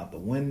staring out the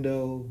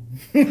window.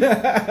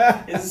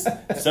 It's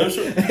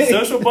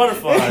social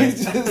butterfly.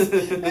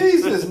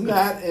 He's just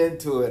not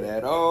into it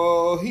at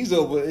all. He's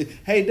over,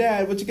 hey,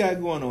 Dad, what you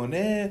got going on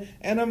there?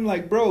 And I'm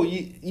like, bro,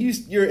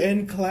 you're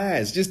in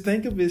class. Just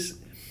think of this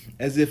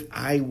as if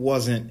I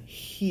wasn't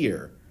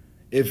here.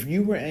 If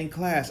you were in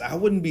class, I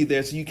wouldn't be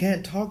there, so you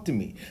can't talk to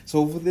me.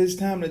 So for this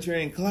time that you're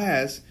in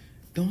class,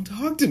 don't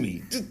talk to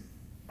me. Just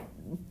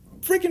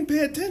freaking pay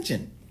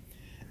attention.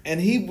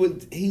 And he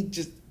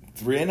just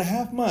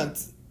 3.5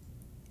 months,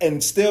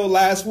 and still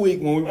last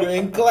week when we were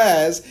in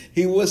class,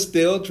 he was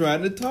still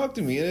trying to talk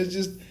to me. And it's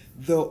just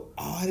the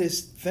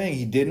oddest thing.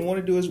 He didn't want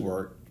to do his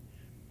work.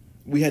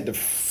 We had to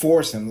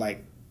force him,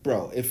 like,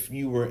 bro, if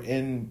you were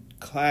in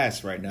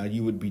class right now,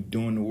 you would be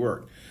doing the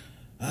work.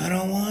 I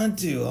don't want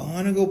to. I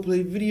want to go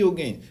play video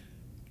games.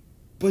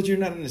 But you're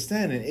not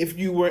understanding. If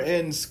you were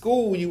in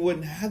school, you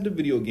wouldn't have the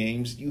video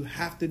games. You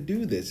have to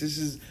do this. This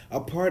is a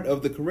part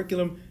of the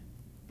curriculum.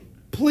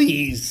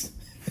 Please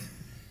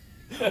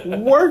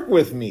work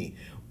with me.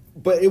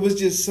 But it was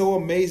just so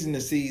amazing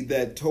to see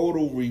that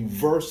total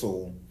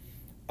reversal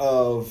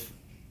of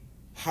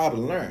how to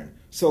learn.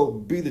 So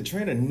Be the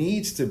Trainer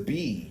needs to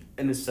be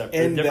in a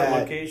separate, different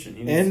location.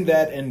 In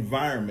that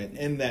environment,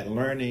 in that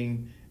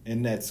learning,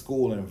 in that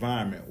school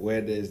environment, where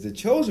there's the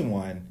chosen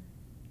one.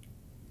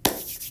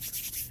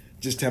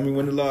 Just tell me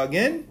when to log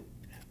in.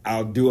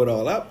 I'll do it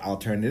all up. I'll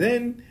turn it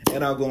in,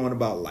 and I'll go on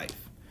about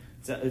life.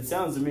 It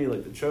sounds to me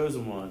like the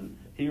chosen one,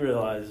 he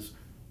realizes,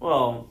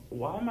 well,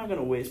 why am I going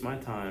to waste my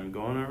time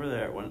going over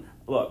there when,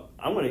 look,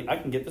 I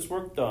can get this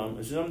work done.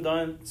 As soon as I'm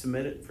done,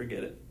 submit it,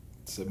 forget it.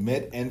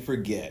 Submit and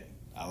forget.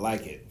 I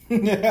like it.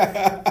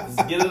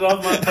 Just get it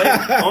off my plate.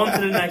 On to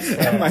the next task.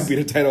 That might be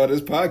the title of this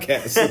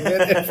podcast.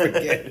 Submit and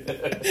forget.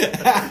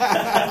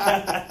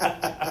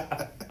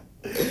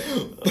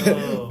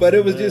 But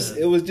it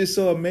was just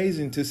so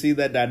amazing to see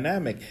that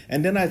dynamic.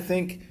 And then I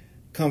think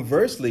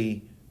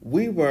conversely,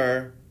 we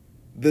were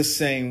the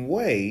same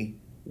way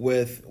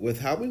with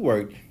how we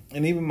worked.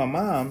 And even my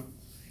mom,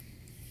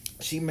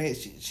 she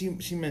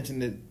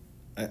mentioned it,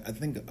 I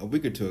think a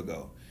week or two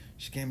ago.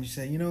 She came and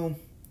said,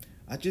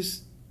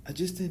 I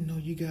just didn't know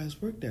you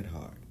guys worked that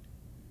hard.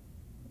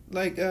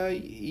 Like,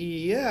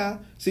 yeah.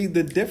 See,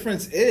 the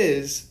difference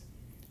is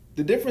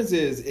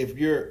if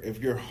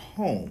you're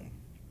home,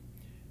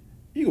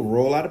 you can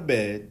roll out of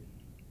bed,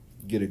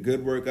 get a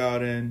good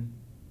workout in,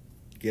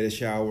 get a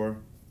shower,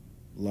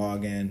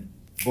 log in,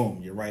 boom,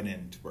 you're right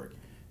into work.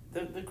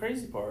 The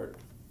crazy part,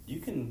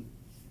 you can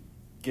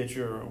get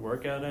your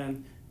workout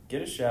in,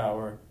 get a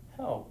shower,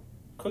 hell,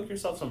 cook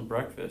yourself some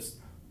breakfast,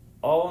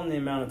 all in the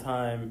amount of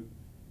time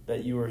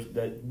that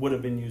would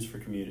have been used for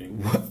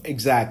commuting.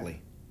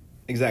 Exactly.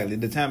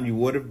 The time you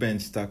would have been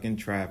stuck in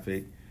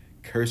traffic,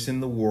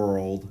 cursing the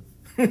world.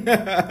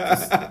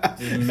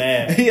 just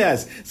mad.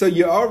 Yes. So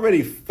you're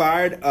already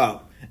fired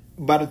up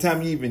by the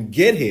time you even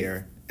get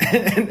here,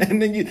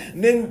 and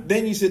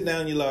then you sit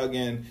down, you log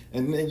in,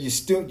 and then you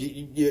still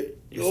you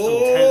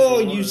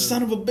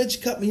son of a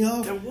bitch, cut me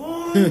off. That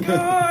one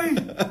guy.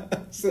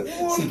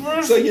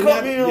 so you're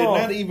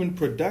not even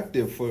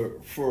productive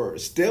for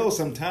still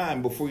some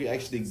time before you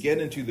actually get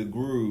into the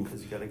groove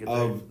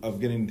of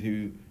getting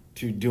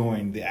to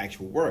doing the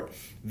actual work.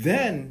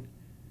 Then,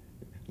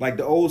 like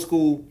the old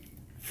school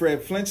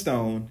Fred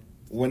Flintstone,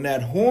 when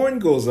that horn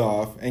goes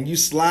off and you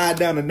slide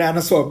down the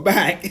dinosaur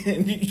back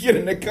and you get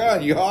in the car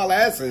and you haul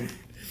acid,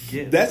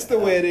 that's the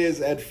way it is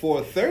at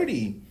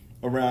 4:30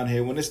 around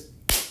here when it's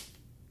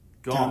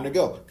time to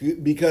go.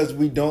 Because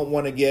we don't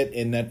want to get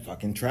in that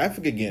fucking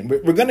traffic again.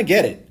 We're going to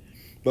get it,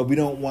 but we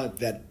don't want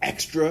that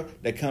extra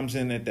that comes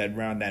in at that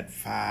around that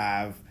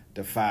 5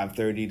 to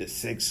 5:30 to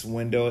 6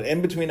 window.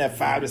 In between that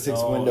 5 to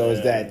 6 window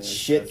is that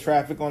shit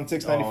traffic on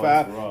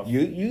 695.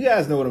 You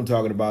guys know what I'm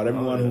talking about.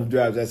 Everyone who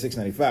drives that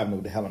 695 know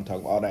what the hell I'm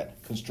talking about. All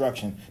that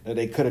construction that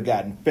they could have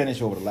gotten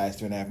finished over the last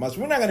 2.5 months.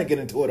 We're not going to get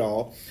into it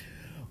all.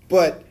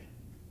 But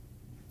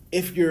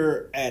if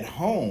you're at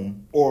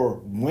home, or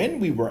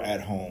when we were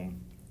at home,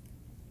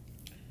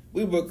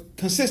 we were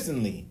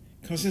consistently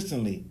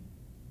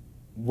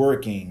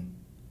working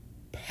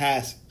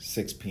past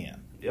 6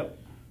 p.m. Yep.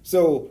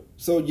 So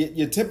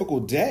your typical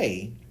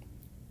day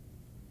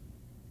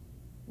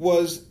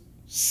was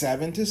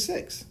 7 to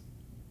 6.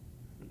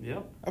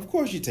 Yep. Of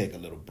course, you take a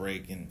little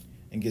break and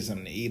get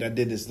something to eat. I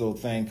did this little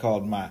thing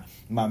called my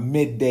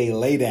midday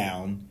lay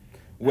down,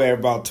 where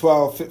about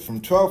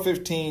from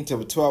 12:15 to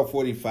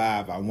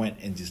 12:45, I went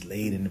and just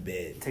laid in the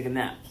bed. Take a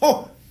nap.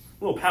 Oh,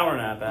 a little power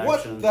nap action.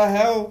 What the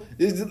hell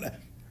is it?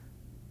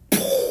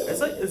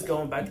 It's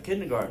going back to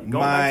kindergarten.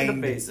 Going back to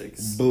the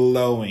basics.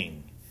 Blowing.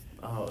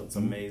 Oh, it's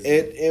amazing.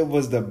 It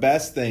was the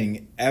best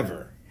thing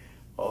ever.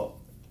 Oh,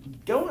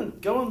 going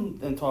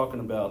and talking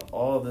about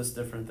all of this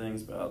different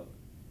things about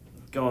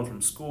going from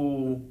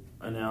school,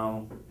 and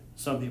now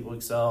some people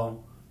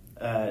excel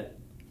at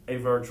a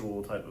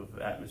virtual type of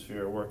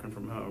atmosphere, working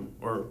from home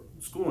or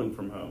schooling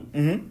from home.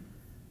 Mm-hmm.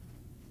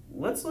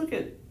 Let's look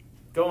at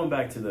going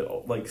back to the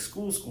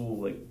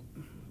school. Like,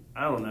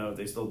 I don't know if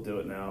they still do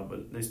it now,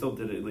 but they still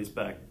did it at least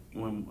back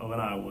when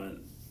I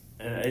went.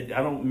 And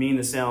I don't mean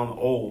to sound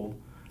old.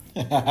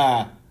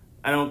 I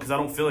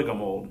don't feel like I'm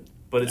old,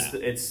 but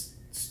it's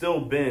still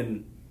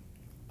been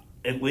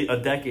at least a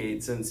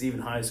decade since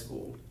even high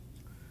school.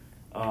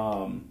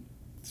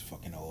 It's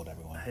fucking old,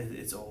 everyone.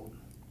 It's old.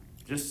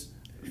 Just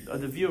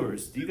the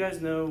viewers, do you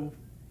guys know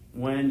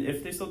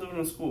if they still do it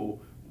in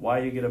school, why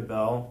you get a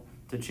bell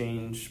to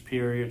change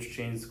periods,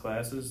 change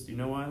classes? Do you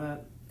know why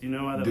that? Do you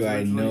know why that? Do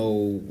I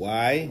know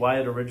why? Why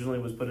it originally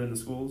was put in the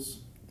schools?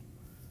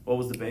 What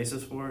was the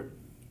basis for it?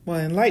 Well,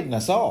 enlighten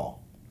us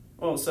all.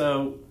 Well,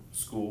 so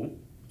school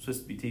is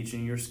supposed to be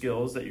teaching your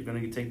skills that you're going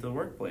to take to the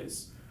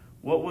workplace.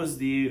 What was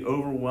the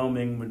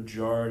overwhelming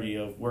majority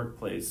of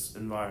workplace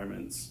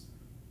environments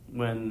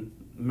when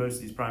most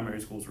of these primary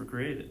schools were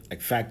created?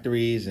 Like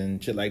factories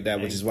and shit like that,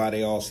 which is why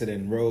they all sit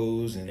in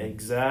rows. And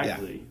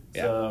exactly.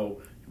 Yeah.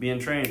 So being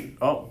trained.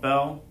 Oh,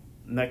 bell.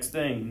 Next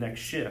thing. Next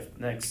shift.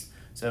 Next.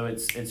 So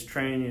it's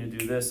training you to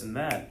do this and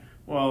that.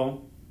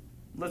 Well,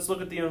 let's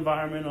look at the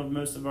environment of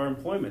most of our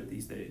employment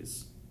these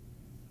days.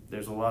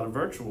 There's a lot of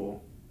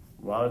virtual,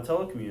 a lot of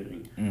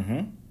telecommuting.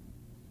 Mm-hmm.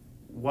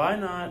 Why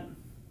not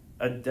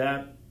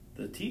adapt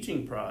the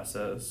teaching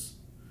process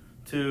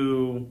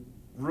to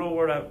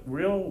real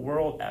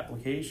world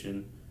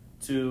application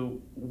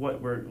to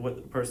what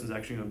the person's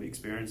actually going to be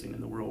experiencing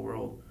in the real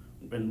world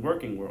and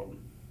working world?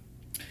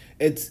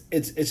 It's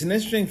an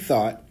interesting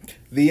thought.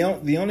 The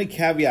only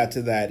caveat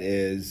to that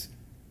is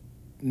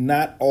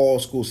not all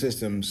school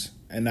systems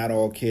and not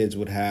all kids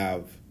would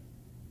have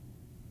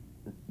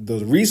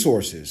those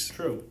resources.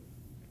 True.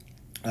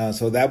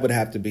 So that would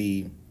have to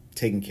be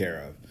taken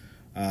care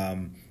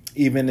of.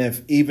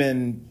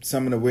 Even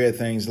some of the weird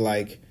things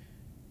like,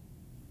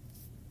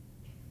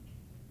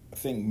 I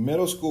think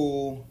middle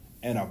school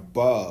and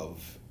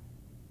above.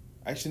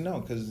 Actually, no,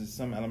 because it's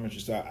some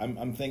elementary stuff.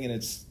 I'm thinking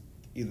it's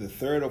either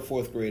 3rd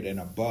or 4th grade and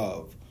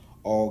above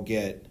all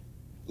get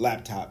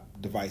laptop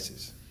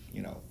devices.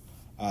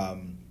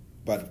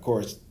 But of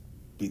course,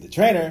 Be the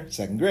Trainer,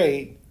 2nd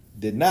grade,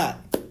 did not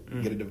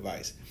get a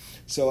device.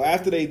 So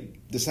after they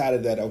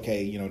decided that,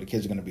 okay, the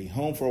kids are going to be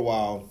home for a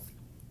while,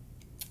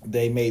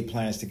 they made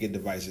plans to get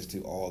devices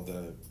to all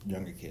the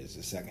younger kids,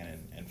 the 2nd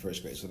and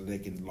 1st grade, so that they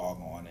can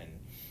log on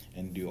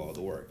and do all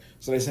the work.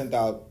 So they sent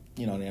out,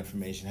 the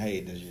information,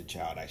 hey, does your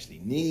child actually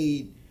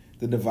need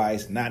the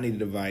device, not need a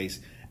device?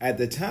 At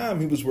the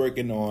time, he was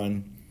working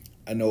on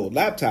an old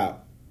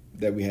laptop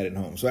that we had at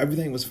home. So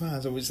everything was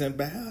fine. So we sent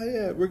back, oh,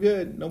 yeah, we're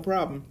good, no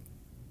problem.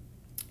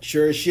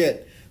 Sure as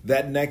shit,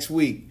 that next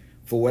week,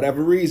 for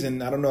whatever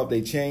reason, I don't know if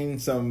they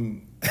changed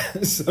some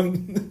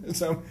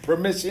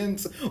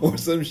permissions or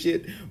some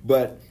shit,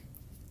 but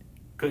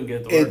couldn't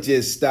get it. It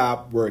just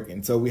stopped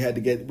working. So we had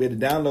to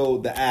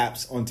download the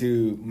apps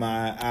onto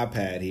my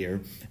iPad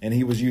here, and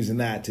he was using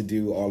that to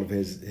do all of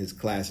his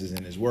classes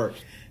and his work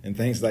and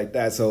things like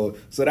that. So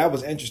that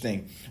was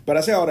interesting. But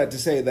I say all that to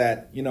say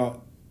that,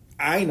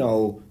 I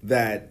know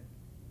that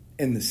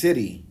in the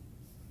city,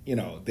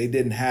 they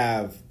didn't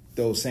have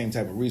those same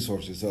type of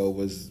resources, so it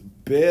was a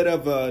bit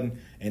of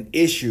an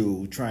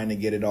issue trying to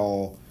get it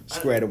all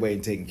squared away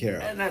and taken care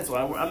of. And that's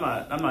why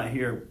I'm not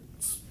here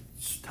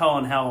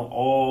telling how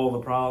all the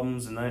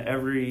problems and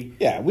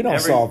we don't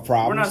solve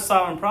problems. We're not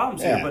solving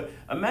problems Yeah. here. But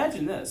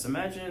imagine this.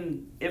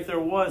 Imagine if there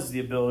was the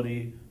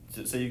ability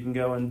so you can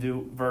go and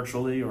do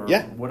virtually or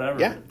whatever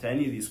to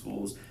any of these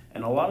schools.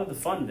 And a lot of the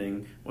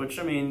funding, which,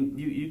 I mean,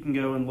 you can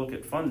go and look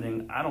at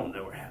funding. I don't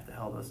know where half the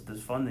hell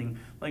this funding.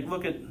 Like,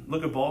 look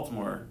at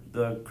Baltimore.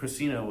 The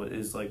casino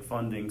is, like,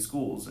 funding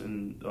schools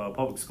and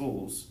public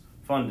schools.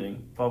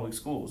 Funding public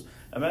schools.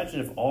 Imagine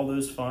if all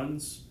those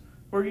funds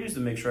were used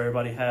to make sure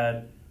everybody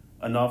had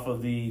enough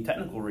of the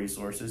technical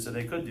resources so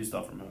they could do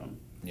stuff from home.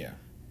 Yeah.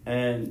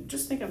 And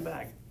just thinking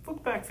back,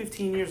 look back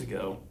 15 years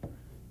ago,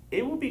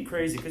 it would be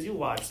crazy because you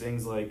watch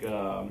things like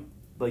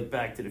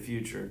Back to the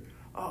Future.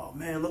 Oh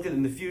man, look at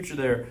in the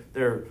future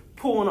they're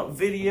pulling up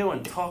video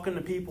and talking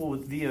to people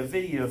via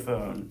video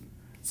phone.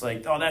 It's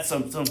like, oh, that's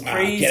some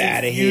crazy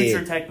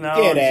future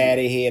technology. Get out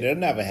of here! It'll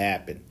never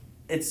happen.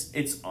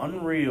 It's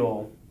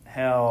unreal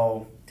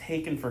how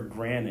taken for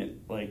granted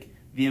like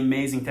the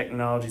amazing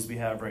technologies we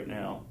have right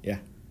now. Yeah.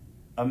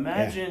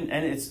 Imagine,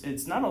 and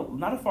it's not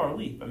a far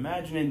leap.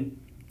 Imagine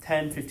in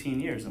 10, 15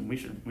 years, and we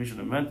should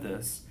invent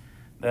this.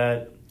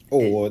 That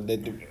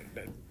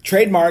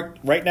trademark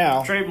right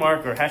now.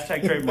 Trademark or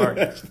hashtag trademark.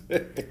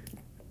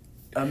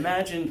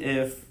 Imagine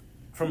if,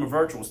 from a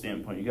virtual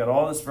standpoint, you got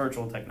all this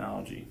virtual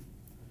technology.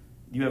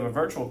 You have a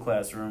virtual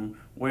classroom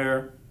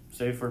where,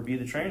 say, for Be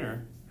the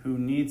Trainer, who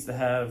needs to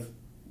have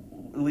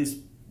at least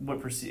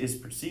what is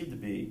perceived to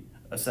be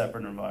a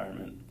separate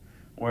environment,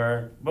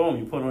 where, boom,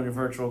 you put on your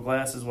virtual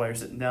glasses while you're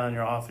sitting down in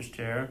your office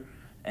chair,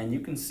 and you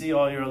can see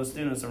all your other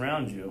students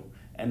around you,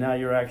 and now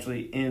you're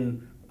actually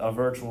in a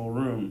virtual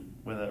room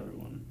with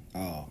everyone.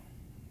 Oh,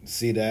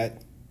 see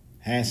that?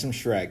 Handsome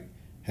Shrek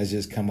has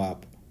just come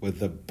up with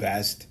the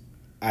best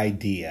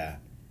idea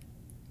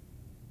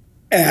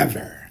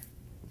ever.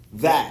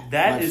 That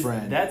my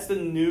friend. That's the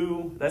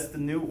new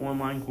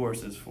online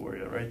courses for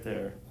you right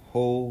there.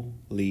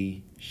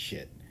 Holy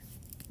shit.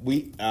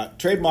 We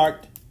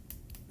trademarked.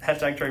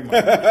 Hashtag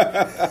trademark.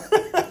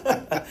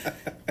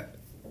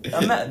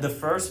 I'm at the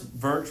first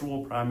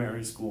virtual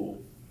primary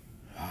school.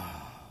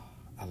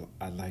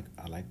 I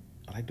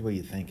like the way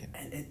you're thinking.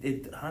 And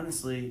it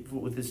honestly,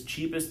 with as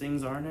cheap as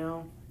things are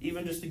now,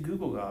 even just the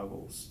Google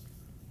goggles,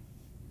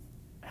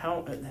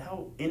 how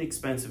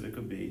inexpensive it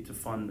could be to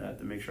fund that,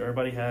 to make sure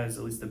everybody has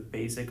at least the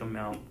basic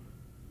amount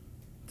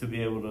to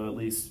be able to at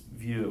least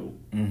view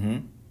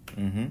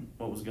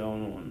what was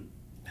going on.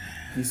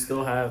 You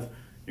still have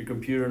your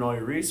computer and all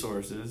your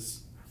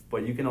resources,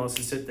 but you can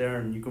also sit there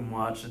and you can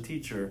watch a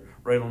teacher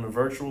right on a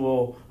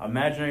virtual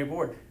imaginary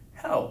board.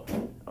 Hell,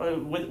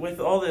 with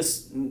all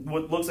this,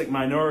 what looks like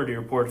Minority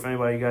Report, if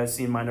anybody you guys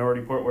seen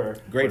Minority Report, where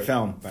great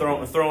film,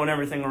 throwing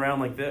everything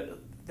around like that,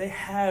 they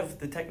have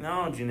the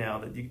technology now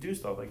that you can do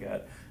stuff like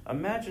that.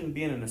 Imagine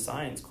being in a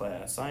science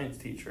class, science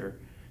teacher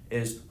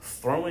is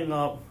throwing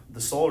up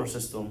the solar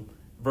system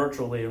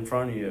virtually in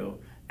front of you,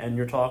 and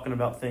you're talking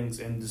about things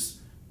and just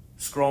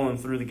scrolling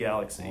through the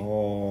galaxy.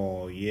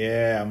 Oh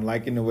yeah, I'm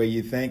liking the way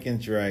you're thinking,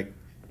 Shrek.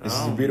 This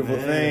is a beautiful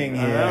thing.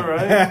 I know,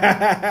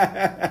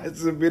 right?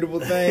 It's a beautiful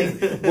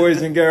thing,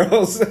 boys and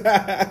girls.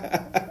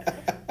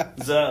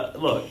 So,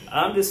 look,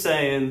 I'm just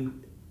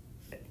saying,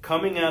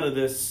 coming out of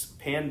this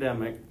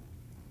pandemic,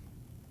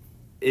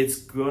 it's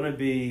gonna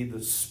be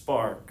the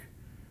spark,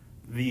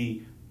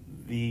 the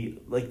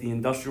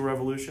Industrial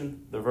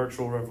Revolution, the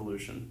virtual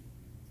revolution.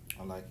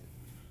 I like it.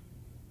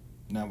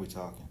 Now we're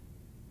talking.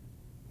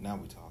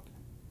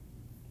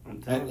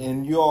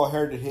 And you all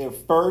heard it here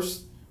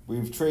first.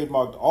 We've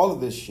trademarked all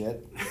of this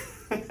shit.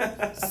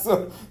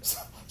 so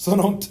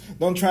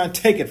don't try and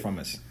take it from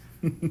us.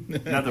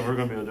 Not that we're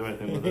going to be able to do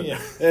anything with it.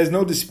 Yeah. There's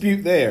no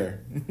dispute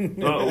there.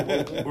 Well,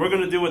 we're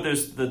going to do what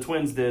the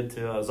twins did to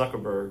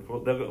Zuckerberg.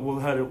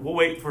 We'll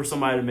wait for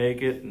somebody to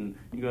make it, and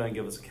you go ahead and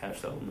give us a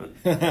cash settlement.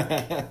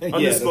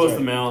 Undisclosed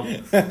amount.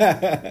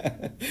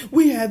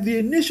 We had the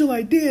initial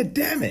idea,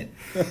 damn it.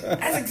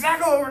 That's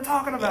exactly what we're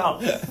talking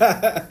about.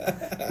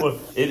 Well,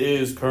 it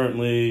is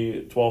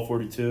currently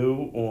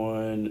 12:42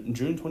 on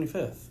June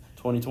 25th,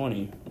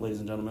 2020, ladies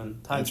and gentlemen.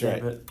 Time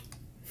stamp it.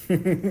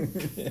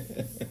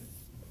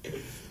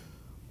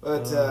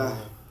 But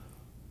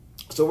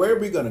so where are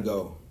we going to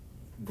go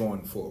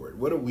going forward?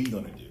 What are we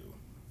going to do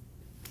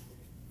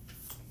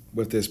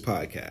with this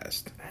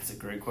podcast? That's a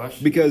great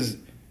question. Because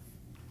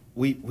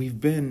we've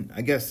been,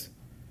 I guess,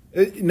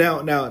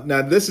 now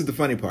this is the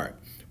funny part.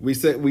 We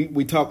said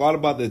we talk all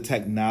about the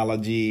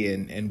technology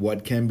and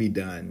what can be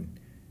done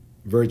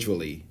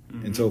virtually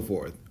and so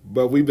forth.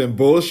 But we've been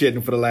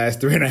bullshitting for the last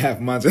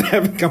 3.5 months and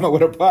haven't come up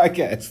with a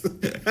podcast.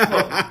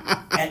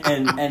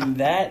 and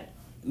that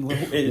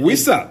we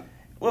suck.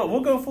 Well,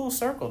 we'll go full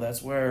circle.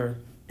 That's where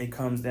it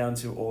comes down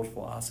to old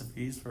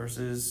philosophies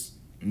versus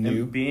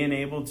new, and being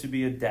able to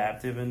be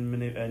adaptive and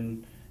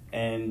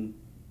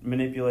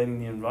manipulating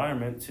the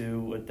environment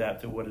to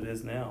adapt to what it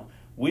is now.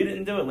 We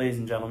didn't do it, ladies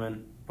and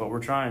gentlemen, but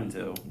we're trying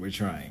to. We're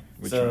trying.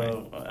 I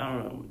don't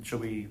know.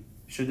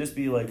 Should this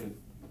be like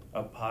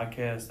a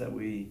podcast that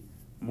we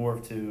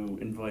morph to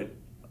invite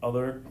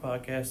other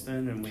podcasts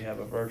in, and we have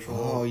a virtual?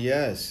 Oh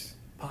yes.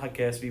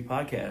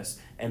 Podcast,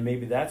 and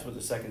maybe that's what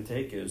the second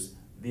take is.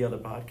 The other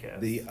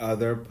podcast. The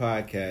other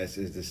podcast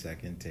is the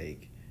second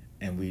take,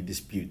 and we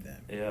dispute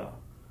them. Yeah.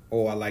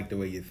 Oh, I like the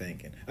way you're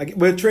thinking.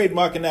 We're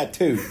trademarking that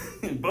too.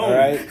 Boom. All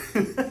right.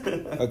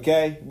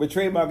 Okay, we're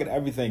trademarking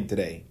everything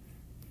today.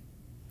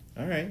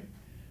 All right.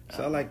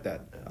 So I like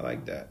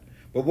that.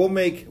 But we'll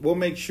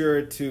make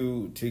sure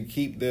to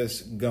keep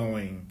this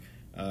going.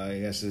 I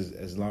guess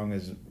as long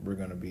as we're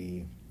going to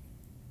be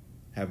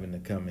having to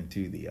come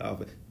into the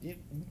office.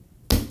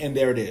 And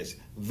there it is.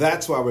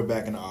 That's why we're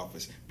back in the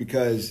office,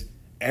 because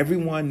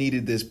everyone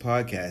needed this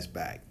podcast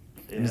back.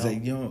 Yeah. And it's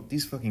like,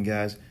 these fucking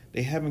guys,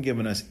 they haven't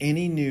given us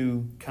any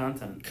new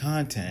content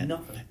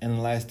Nothing. in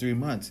the last 3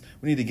 months.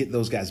 We need to get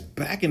those guys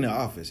back in the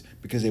office,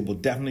 because they will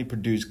definitely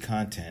produce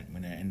content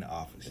when they're in the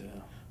office.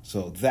 Yeah.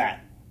 So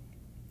that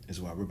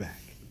is why we're back.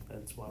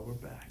 That's why we're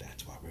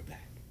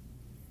back.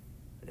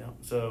 Yeah.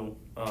 So,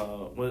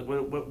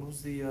 what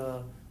was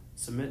the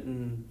submit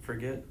and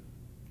forget?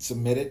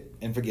 Submit it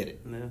and forget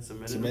it. Yeah,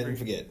 submit and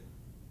forget.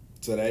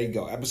 So there you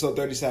go. Episode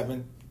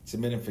 37,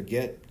 submit and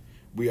forget.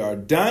 We are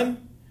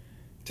done.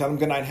 Tell them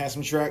good night,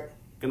 Handsome Shrek.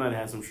 Good night,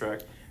 Handsome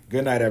Shrek.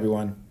 Good night,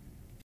 everyone.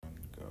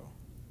 Go.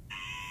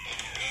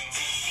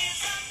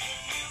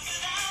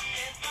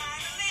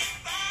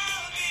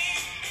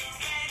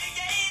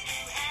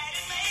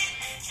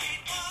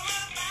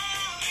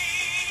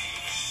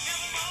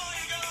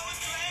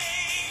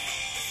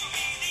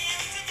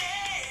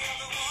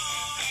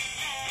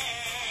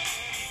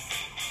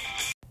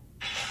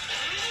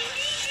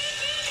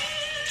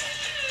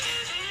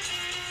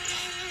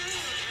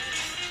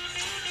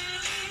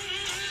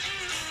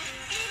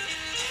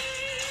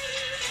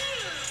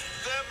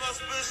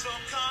 Some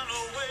kind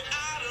of way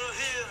out.